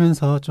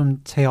읽으면서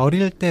좀 제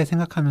어릴 때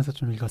생각하면서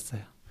좀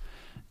읽었어요.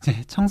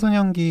 이제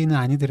청소년기는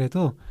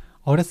아니더라도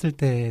어렸을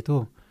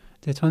때에도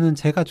이제 저는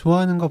제가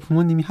좋아하는 거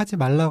부모님이 하지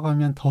말라고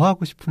하면 더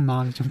하고 싶은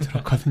마음이 좀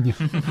들었거든요.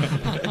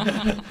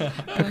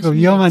 그거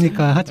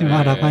위험하니까 하지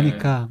마라고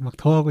하니까 막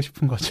더 하고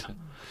싶은 거죠.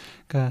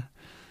 그러니까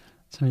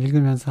참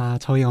읽으면서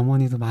저희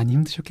어머니도 많이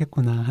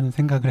힘드셨겠구나 하는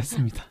생각을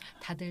했습니다.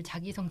 다들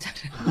자기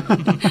성찰을.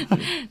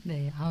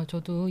 네,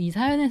 저도 이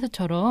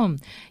사연에서처럼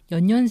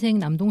연년생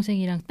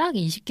남동생이랑 딱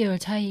 20개월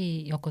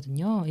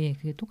차이였거든요. 예,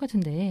 그게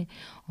똑같은데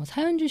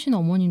사연 주신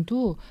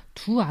어머님도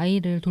두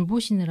아이를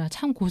돌보시느라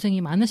참 고생이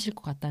많으실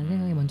것 같다는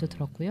생각이 먼저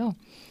들었고요.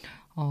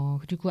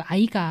 그리고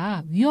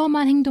아이가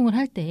위험한 행동을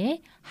할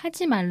때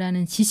하지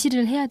말라는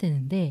지시를 해야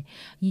되는데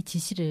이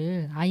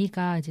지시를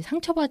아이가 이제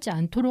상처받지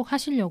않도록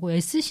하시려고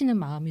애쓰시는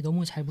마음이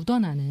너무 잘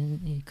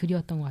묻어나는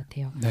글이었던 것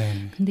같아요.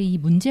 네. 근데 이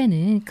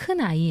문제는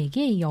큰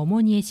아이에게 이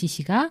어머니의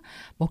지시가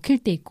먹힐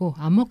때 있고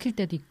안 먹힐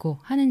때도 있고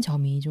하는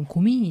점이 좀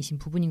고민이신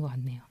부분인 것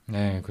같네요.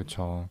 네,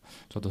 그렇죠.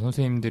 저도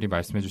선생님들이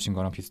말씀해 주신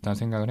거랑 비슷한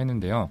생각을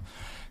했는데요.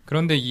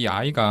 그런데 이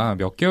아이가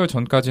몇 개월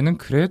전까지는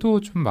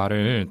그래도 좀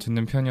말을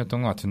듣는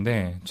편이었던 것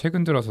같은데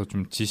최근 들어서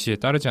좀 지시에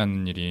따르지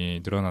않는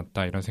일이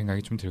늘어났다 이런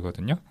생각이 좀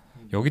들거든요.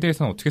 여기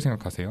대해서는 어떻게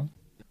생각하세요?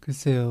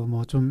 글쎄요,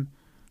 뭐 좀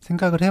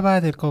생각을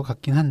해봐야 될 것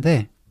같긴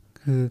한데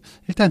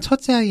일단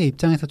첫째 아이의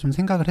입장에서 좀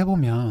생각을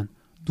해보면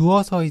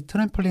누워서 이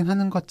트램폴린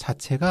하는 것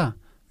자체가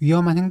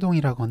위험한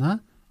행동이라거나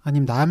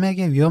아니면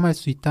남에게 위험할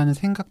수 있다는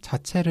생각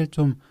자체를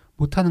좀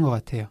못하는 것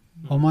같아요.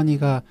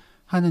 어머니가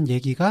하는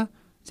얘기가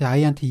이제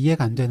아이한테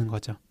이해가 안 되는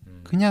거죠.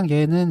 그냥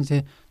얘는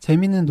이제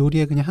재밌는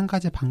놀이의 그냥 한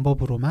가지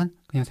방법으로만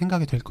그냥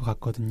생각이 될 것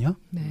같거든요.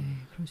 네,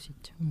 그럴 수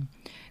있죠.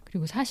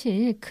 그리고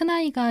사실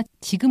큰아이가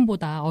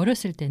지금보다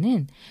어렸을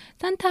때는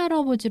산타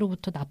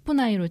할아버지로부터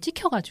나쁜 아이로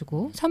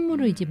찍혀가지고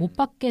선물을 이제 못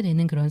받게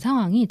되는 그런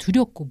상황이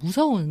두렵고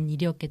무서운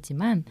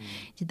일이었겠지만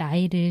이제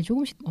나이를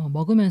조금씩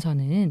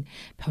먹으면서는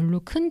별로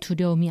큰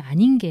두려움이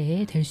아닌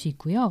게 될 수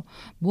있고요.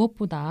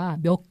 무엇보다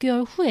몇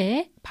개월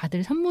후에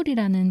받을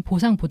선물이라는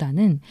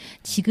보상보다는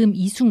지금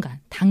이 순간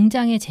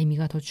당장의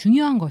재미가 더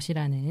중요한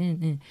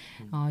것이라는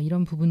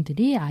이런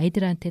부분들이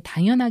아이들한테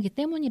당연하기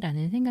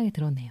때문이라는 생각이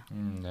들었네요.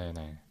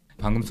 네네.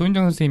 방금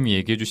소윤정 선생님이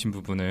얘기해 주신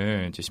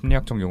부분을 이제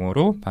심리학적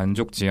용어로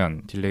만족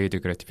지연, 딜레이드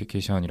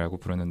그래티피케이션이라고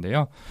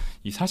부르는데요.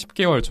 이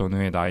 40개월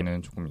전후의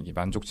나이는 조금 이게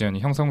만족 지연이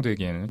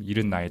형성되기에는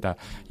이른 나이다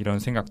이런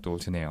생각도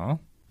드네요.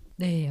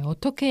 네,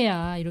 어떻게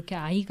해야 이렇게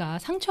아이가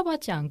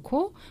상처받지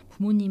않고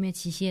부모님의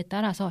지시에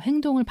따라서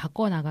행동을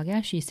바꿔나가게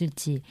할 수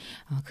있을지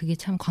그게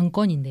참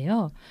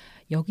관건인데요.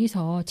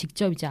 여기서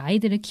직접 이제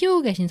아이들을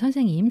키우고 계신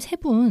선생님 세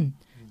분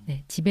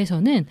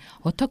집에서는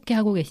어떻게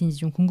하고 계신지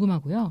좀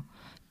궁금하고요.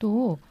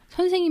 또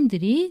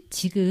선생님들이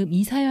지금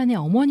이 사연의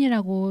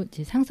어머니라고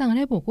이제 상상을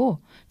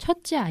해보고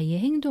첫째 아이의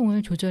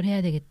행동을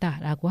조절해야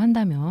되겠다라고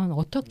한다면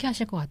어떻게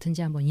하실 것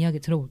같은지 한번 이야기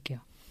들어볼게요.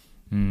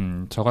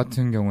 저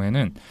같은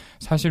경우에는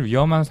사실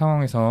위험한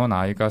상황에선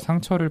아이가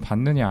상처를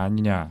받느냐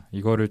아니냐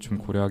이거를 좀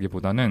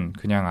고려하기보다는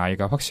그냥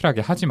아이가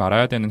확실하게 하지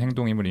말아야 되는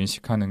행동임을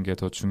인식하는 게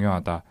더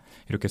중요하다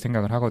이렇게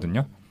생각을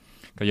하거든요.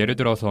 그러니까 예를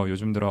들어서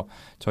요즘 들어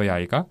저희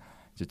아이가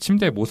이제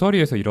침대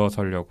모서리에서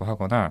일어서려고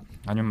하거나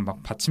아니면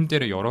막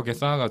받침대를 여러 개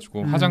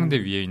쌓아가지고 화장대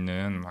위에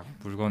있는 막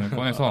물건을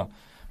꺼내서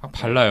막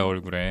발라요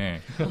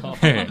얼굴에.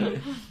 네.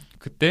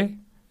 그때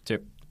이제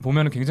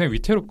보면은 굉장히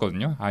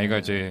위태롭거든요. 아이가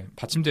이제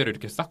받침대를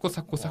이렇게 쌓고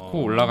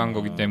올라간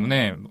거기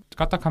때문에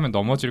까딱하면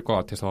넘어질 것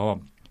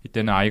같아서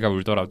이때는 아이가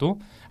울더라도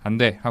안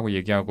돼 하고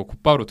얘기하고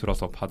곧바로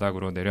들어서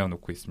바닥으로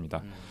내려놓고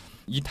있습니다.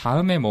 이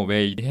다음에 뭐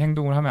왜 이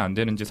행동을 하면 안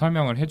되는지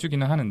설명을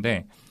해주기는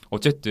하는데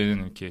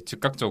어쨌든 이렇게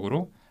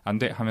즉각적으로 안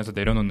돼 하면서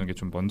내려놓는 게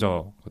좀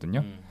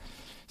먼저거든요.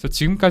 그래서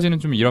지금까지는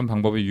좀 이런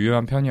방법이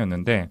유효한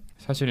편이었는데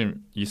사실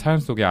이 사연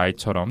속의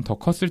아이처럼 더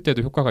컸을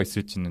때도 효과가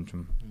있을지는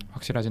좀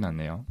확실하진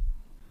않네요.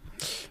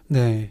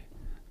 네.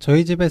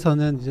 저희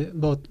집에서는 이제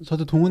뭐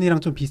저도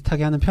동훈이랑 좀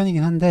비슷하게 하는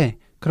편이긴 한데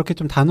그렇게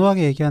좀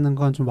단호하게 얘기하는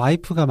건 좀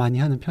와이프가 많이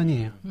하는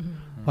편이에요.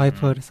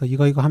 와이프가 그래서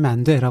이거 하면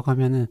안 돼 라고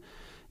하면은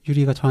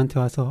유리가 저한테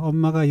와서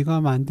엄마가 이거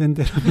하면 안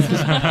된대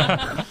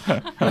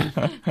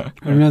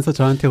울면서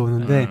저한테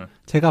오는데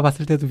제가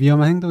봤을 때도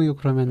위험한 행동이고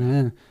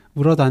그러면은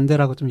울어도 안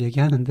되라고 좀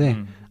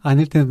얘기하는데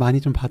아닐 때는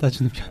많이 좀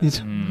받아주는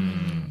편이죠.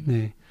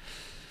 네.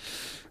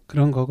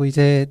 그런 거고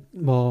이제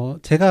뭐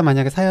제가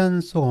만약에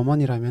사연 속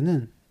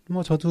어머니라면은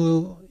뭐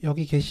저도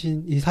여기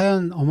계신 이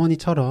사연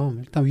어머니처럼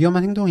일단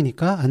위험한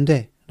행동이니까 안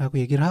돼 라고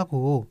얘기를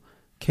하고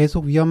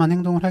계속 위험한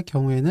행동을 할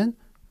경우에는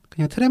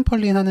그냥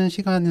트램펄린 하는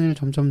시간을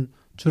점점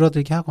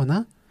줄어들게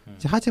하거나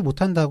이제 하지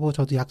못한다고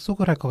저도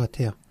약속을 할 것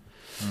같아요.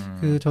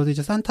 저도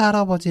이제 산타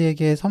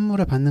할아버지에게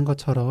선물을 받는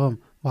것처럼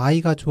뭐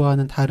아이가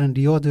좋아하는 다른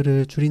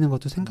리워드를 줄이는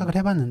것도 생각을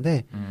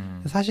해봤는데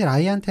사실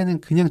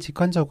아이한테는 그냥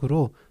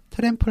직관적으로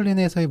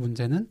트램펄린에서의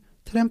문제는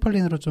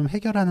트램펄린으로 좀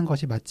해결하는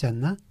것이 맞지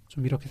않나?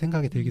 좀 이렇게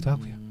생각이 들기도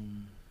하고요.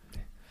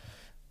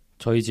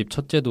 저희 집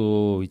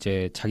첫째도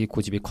이제 자기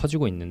고집이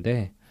커지고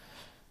있는데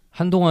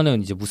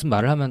한동안은 이제 무슨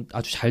말을 하면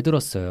아주 잘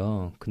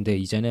들었어요. 근데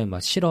이제는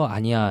막 싫어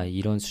아니야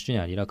이런 수준이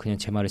아니라 그냥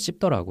제 말을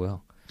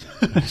씹더라고요.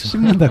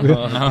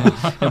 씹는다고요?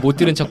 못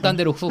들은 척 딴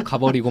데로 훅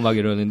가버리고 막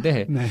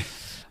이러는데 네.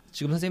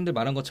 지금 선생님들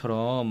말한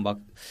것처럼 막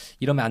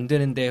이러면 안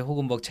되는데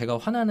혹은 막 제가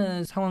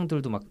화나는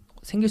상황들도 막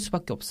생길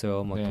수밖에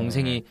없어요. 뭐 네.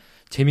 동생이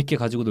재밌게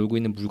가지고 놀고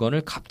있는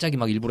물건을 갑자기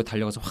막 일부러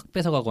달려가서 확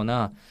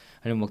뺏어가거나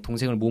아니면 막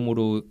동생을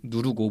몸으로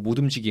누르고 못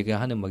움직이게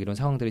하는 막 이런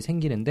상황들이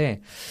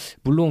생기는데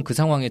물론 그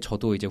상황에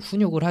저도 이제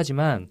훈육을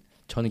하지만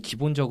저는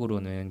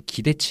기본적으로는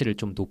기대치를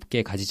좀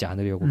높게 가지지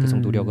않으려고 계속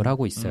노력을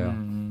하고 있어요.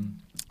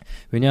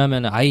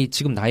 왜냐하면 아이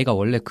지금 나이가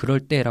원래 그럴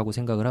때라고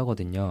생각을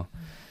하거든요.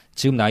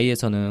 지금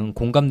나이에서는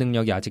공감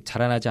능력이 아직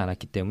자라나지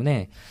않았기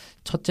때문에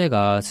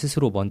첫째가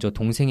스스로 먼저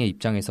동생의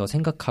입장에서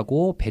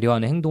생각하고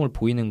배려하는 행동을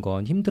보이는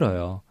건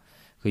힘들어요.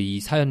 이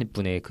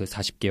사연분의 그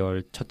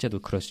 40개월 첫째도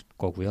그러실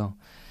거고요.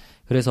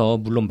 그래서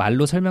물론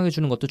말로 설명해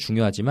주는 것도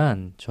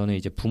중요하지만 저는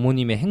이제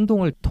부모님의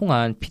행동을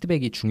통한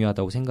피드백이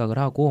중요하다고 생각을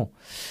하고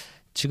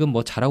지금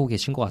뭐 잘하고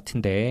계신 것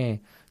같은데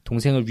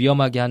동생을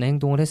위험하게 하는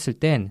행동을 했을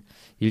땐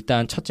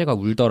일단 첫째가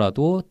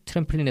울더라도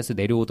트램플린에서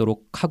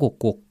내려오도록 하고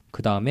꼭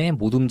그 다음에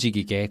못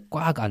움직이게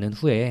꽉 안은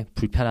후에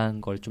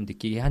불편한 걸 좀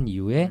느끼게 한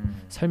이후에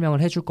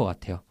설명을 해줄 것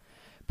같아요.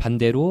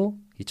 반대로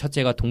이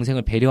첫째가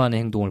동생을 배려하는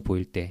행동을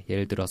보일 때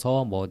예를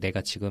들어서 뭐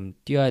내가 지금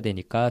뛰어야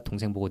되니까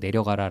동생 보고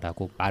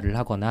내려가라라고 말을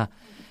하거나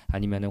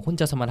아니면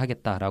혼자서만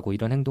하겠다라고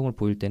이런 행동을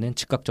보일 때는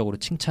즉각적으로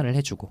칭찬을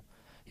해주고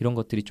이런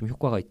것들이 좀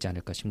효과가 있지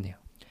않을까 싶네요.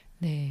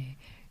 네.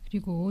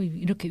 그리고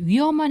이렇게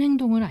위험한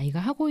행동을 아이가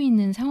하고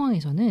있는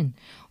상황에서는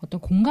어떤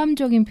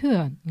공감적인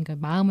표현, 그러니까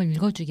마음을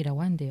읽어주기라고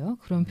하는데요.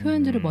 그런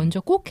표현들을 먼저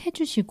꼭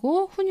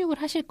해주시고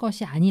훈육을 하실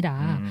것이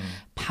아니라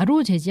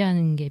바로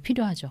제지하는 게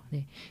필요하죠.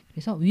 네.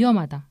 그래서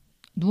위험하다,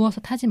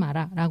 누워서 타지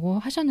마라 라고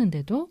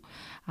하셨는데도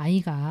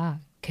아이가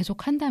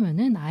계속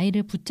한다면은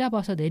아이를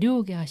붙잡아서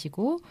내려오게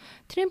하시고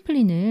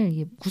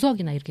트램플린을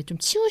구석이나 이렇게 좀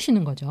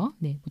치우시는 거죠.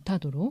 네,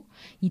 못하도록.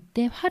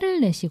 이때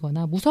화를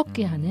내시거나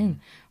무섭게 하는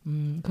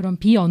그런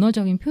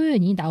비언어적인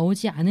표현이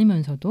나오지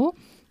않으면서도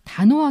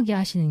단호하게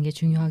하시는 게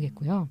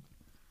중요하겠고요.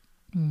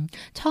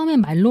 처음엔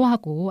말로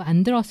하고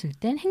안 들었을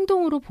땐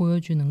행동으로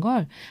보여주는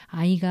걸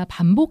아이가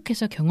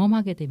반복해서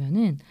경험하게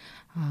되면은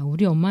아,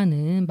 우리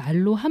엄마는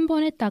말로 한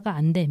번 했다가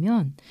안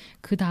되면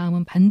그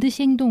다음은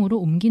반드시 행동으로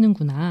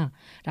옮기는구나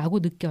라고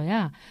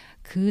느껴야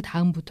그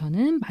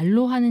다음부터는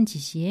말로 하는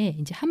지시에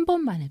이제 한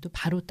번만 해도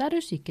바로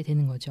따를 수 있게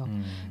되는 거죠.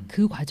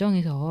 그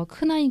과정에서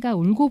큰아이가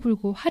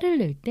울고불고 화를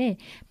낼 때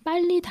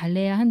빨리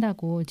달래야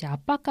한다고 이제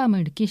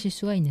압박감을 느끼실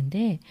수가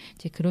있는데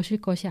이제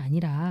그러실 것이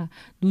아니라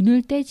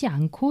눈을 떼지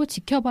않고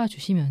지켜봐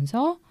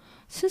주시면서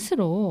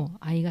스스로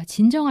아이가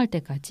진정할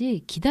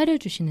때까지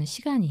기다려주시는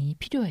시간이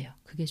필요해요.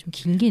 그게 좀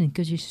길게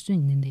느껴질 수도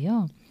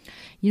있는데요.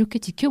 이렇게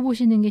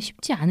지켜보시는 게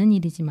쉽지 않은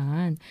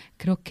일이지만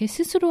그렇게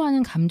스스로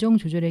하는 감정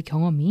조절의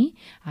경험이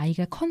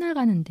아이가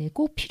커나가는데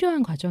꼭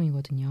필요한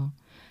과정이거든요.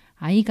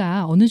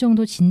 아이가 어느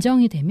정도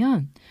진정이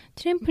되면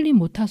트램플린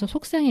못 타서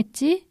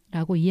속상했지?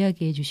 라고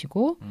이야기해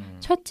주시고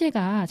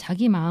첫째가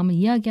자기 마음을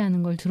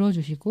이야기하는 걸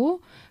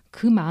들어주시고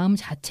그 마음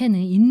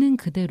자체는 있는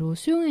그대로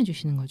수용해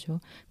주시는 거죠.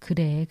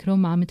 그래, 그런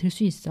마음이 들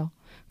수 있어.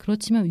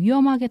 그렇지만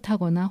위험하게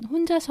타거나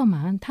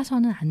혼자서만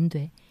타서는 안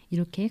돼.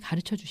 이렇게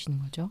가르쳐 주시는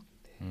거죠.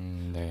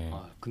 네.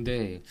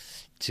 근데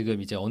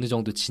지금 이제 어느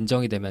정도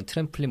진정이 되면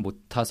트램플린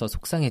못 타서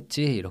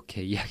속상했지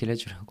이렇게 이야기를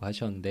해주라고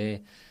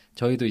하셨는데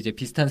저희도 이제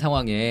비슷한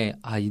상황에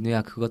아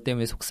이누야 그것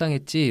때문에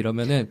속상했지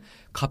이러면은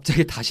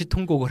갑자기 다시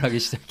통곡을 하기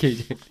시작해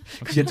이제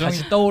그게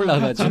다시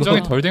떠올라가지고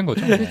진정이 덜 된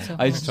거죠. 그렇죠.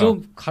 아니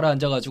좀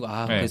가라앉아가지고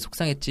아 네. 그래,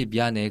 속상했지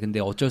미안해 근데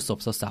어쩔 수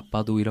없었어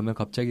아빠도 이러면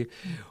갑자기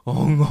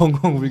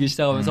엉엉엉 울기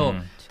시작하면서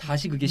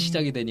다시 그게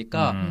시작이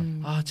되니까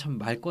아 참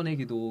말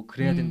꺼내기도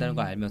그래야 된다는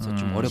걸 알면서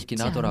좀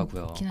어렵긴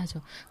하더라고요. 그렇긴 하죠.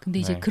 근데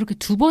이제 네. 그렇게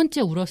두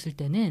번째 울었을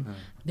때는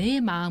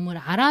내 마음을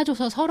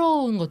알아줘서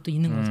서러운 것도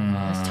있는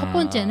거잖아요. 그래서 첫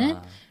번째는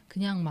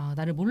그냥 막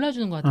나를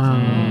몰라주는 것 같아서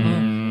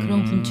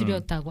그런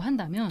분출이었다고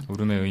한다면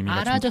울음의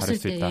의미가 알아줬을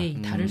좀 다를 수 있다.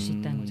 때 다를 수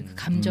있다는 거죠. 그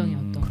감정의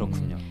어떤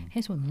그렇군요.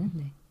 해소는.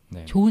 네.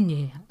 네. 좋은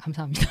예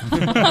감사합니다.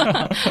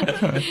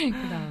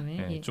 그다음에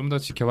네, 예. 좀 더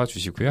지켜봐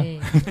주시고요. 네.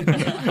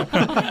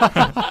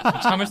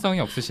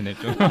 참을성이 없으시네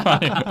좀.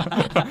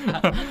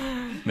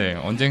 네,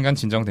 언젠간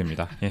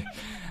진정됩니다. 예.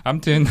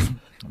 아무튼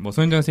뭐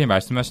손인정 선생님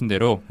말씀하신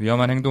대로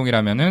위험한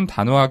행동이라면은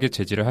단호하게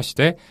제지를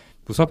하시되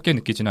무섭게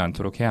느끼지는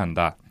않도록 해야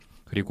한다.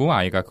 그리고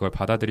아이가 그걸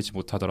받아들이지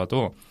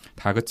못하더라도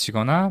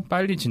다그치거나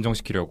빨리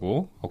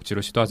진정시키려고 억지로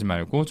시도하지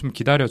말고 좀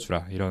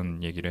기다려주라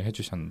이런 얘기를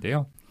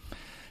해주셨는데요.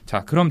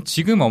 자, 그럼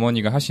지금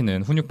어머니가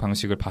하시는 훈육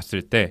방식을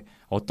봤을 때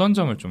어떤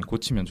점을 좀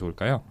고치면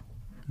좋을까요?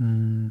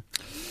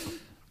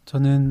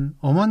 저는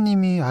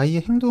어머님이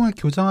아이의 행동을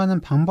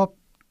교정하는 방법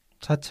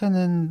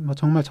자체는 뭐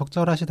정말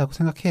적절하시다고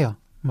생각해요.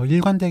 뭐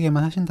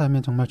일관되게만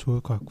하신다면 정말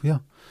좋을 것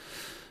같고요.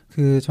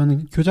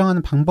 저는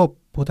교정하는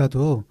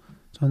방법보다도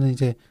저는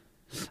이제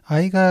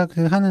아이가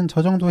하는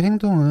저 정도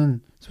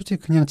행동은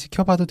솔직히 그냥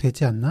지켜봐도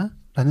되지 않나?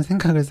 라는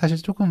생각을 사실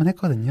조금은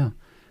했거든요.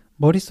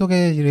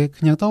 머릿속에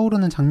그냥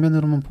떠오르는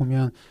장면으로만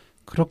보면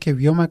그렇게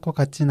위험할 것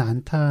같지는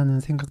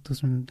않다는 생각도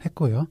좀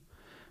했고요.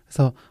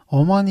 그래서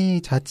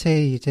어머니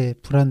자체의 이제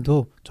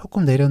불안도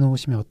조금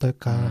내려놓으시면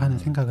어떨까 하는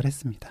생각을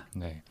했습니다.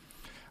 네.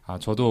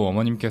 저도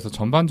어머님께서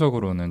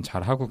전반적으로는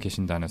잘하고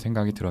계신다는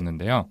생각이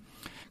들었는데요.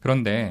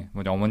 그런데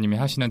어머님이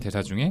하시는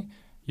대사 중에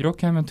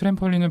이렇게 하면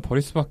트램펄린을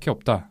버릴 수밖에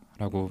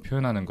없다라고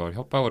표현하는 걸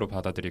협박으로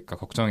받아들일까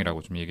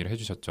걱정이라고 좀 얘기를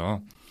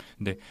해주셨죠.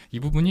 근데 이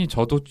부분이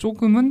저도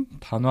조금은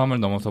단호함을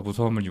넘어서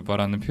무서움을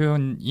유발하는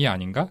표현이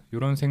아닌가?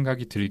 이런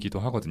생각이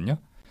들기도 하거든요.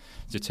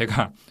 이제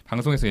제가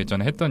방송에서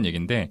예전에 했던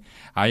얘기인데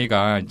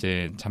아이가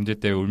이제 잠들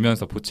때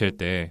울면서 보챌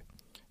때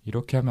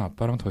이렇게 하면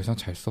아빠랑 더 이상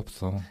잘 수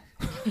없어.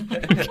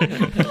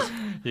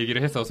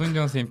 얘기를 해서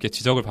손인정 선생님께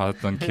지적을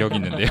받았던 기억이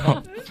있는데요.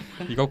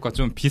 이것과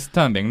좀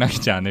비슷한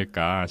맥락이지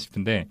않을까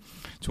싶은데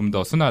좀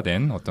더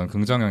순화된 어떤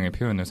긍정형의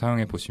표현을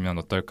사용해 보시면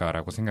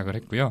어떨까라고 생각을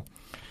했고요.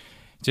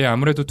 이제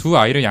아무래도 두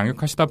아이를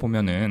양육하시다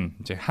보면은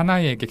이제 한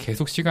아이에게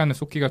계속 시간을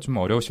쏟기가 좀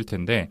어려우실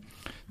텐데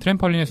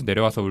트램펄린에서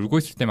내려와서 울고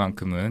있을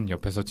때만큼은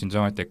옆에서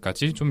진정할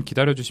때까지 좀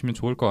기다려주시면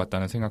좋을 것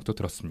같다는 생각도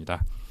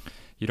들었습니다.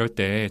 이럴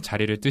때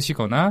자리를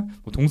뜨시거나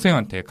뭐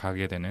동생한테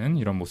가게 되는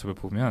이런 모습을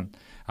보면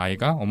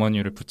아이가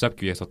어머니를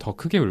붙잡기 위해서 더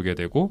크게 울게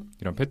되고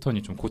이런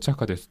패턴이 좀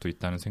고착화될 수도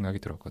있다는 생각이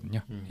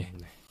들었거든요. 예.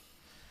 네.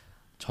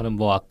 저는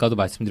뭐 아까도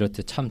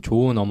말씀드렸듯이 참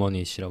좋은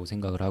어머니시라고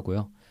생각을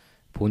하고요.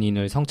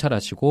 본인을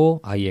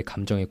성찰하시고 아이의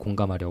감정에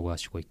공감하려고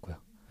하시고 있고요.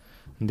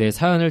 근데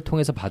사연을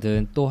통해서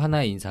받은 또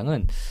하나의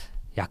인상은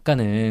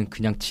약간은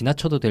그냥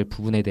지나쳐도 될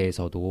부분에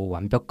대해서도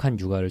완벽한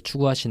육아를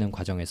추구하시는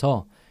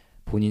과정에서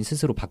본인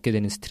스스로 받게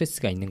되는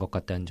스트레스가 있는 것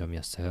같다는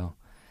점이었어요.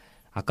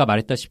 아까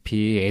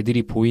말했다시피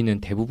애들이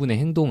보이는 대부분의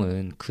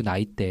행동은 그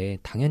나이 때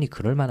당연히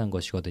그럴 만한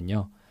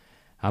것이거든요.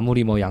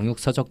 아무리 뭐 양육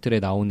서적들에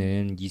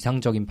나오는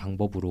이상적인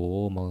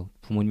방법으로 뭐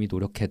부모님이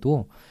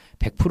노력해도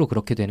 100%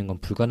 그렇게 되는 건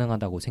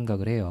불가능하다고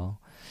생각을 해요.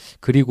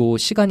 그리고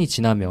시간이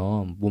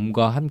지나면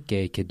몸과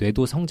함께 이렇게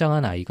뇌도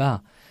성장한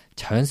아이가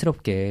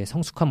자연스럽게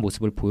성숙한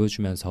모습을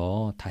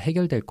보여주면서 다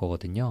해결될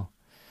거거든요.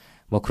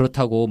 뭐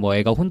그렇다고 뭐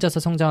애가 혼자서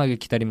성장하길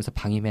기다리면서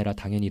방임해라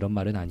당연히 이런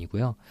말은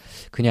아니고요.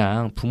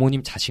 그냥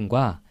부모님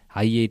자신과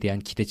아이에 대한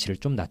기대치를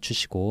좀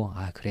낮추시고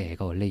아 그래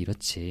애가 원래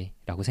이렇지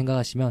라고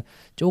생각하시면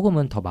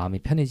조금은 더 마음이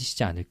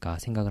편해지시지 않을까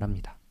생각을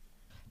합니다.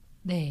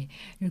 네,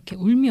 이렇게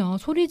울며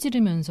소리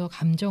지르면서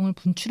감정을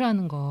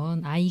분출하는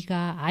건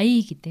아이가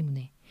아이이기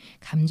때문에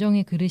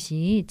감정의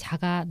그릇이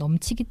작아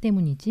넘치기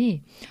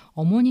때문이지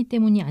어머니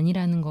때문이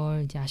아니라는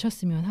걸 이제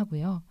아셨으면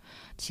하고요.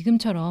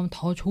 지금처럼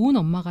더 좋은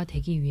엄마가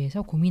되기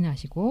위해서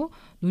고민하시고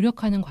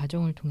노력하는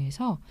과정을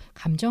통해서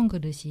감정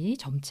그릇이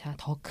점차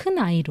더 큰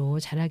아이로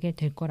자라게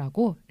될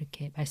거라고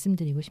이렇게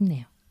말씀드리고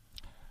싶네요.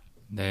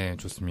 네,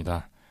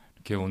 좋습니다.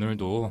 이렇게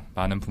오늘도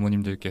많은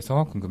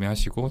부모님들께서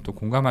궁금해하시고 또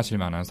공감하실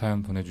만한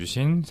사연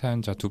보내주신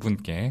사연자 두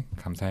분께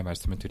감사의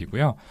말씀을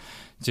드리고요.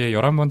 이제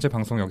 11번째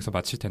방송 여기서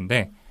마칠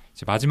텐데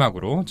이제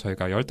마지막으로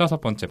저희가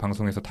 15번째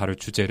방송에서 다룰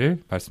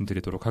주제를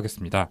말씀드리도록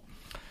하겠습니다.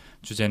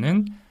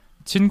 주제는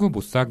친구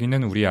못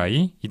사귀는 우리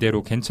아이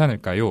이대로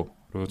괜찮을까요?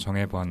 로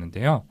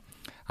정해보았는데요.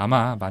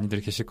 아마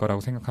많이들 계실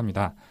거라고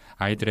생각합니다.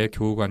 아이들의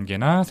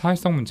교우관계나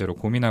사회성 문제로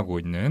고민하고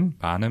있는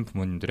많은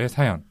부모님들의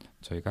사연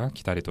저희가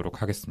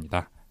기다리도록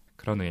하겠습니다.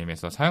 그런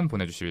의미에서 사연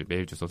보내주실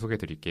메일 주소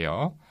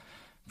소개해드릴게요.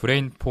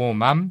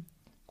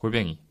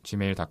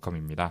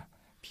 brainformom@gmail.com입니다.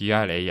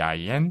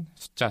 brain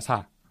숫자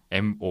 4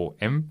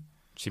 mom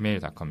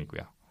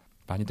gmail.com이고요.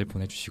 많이들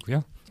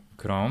보내주시고요.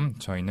 그럼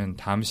저희는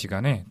다음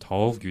시간에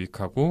더욱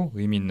유익하고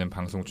의미 있는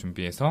방송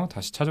준비해서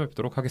다시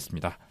찾아뵙도록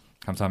하겠습니다.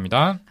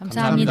 감사합니다.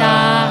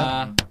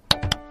 감사합니다.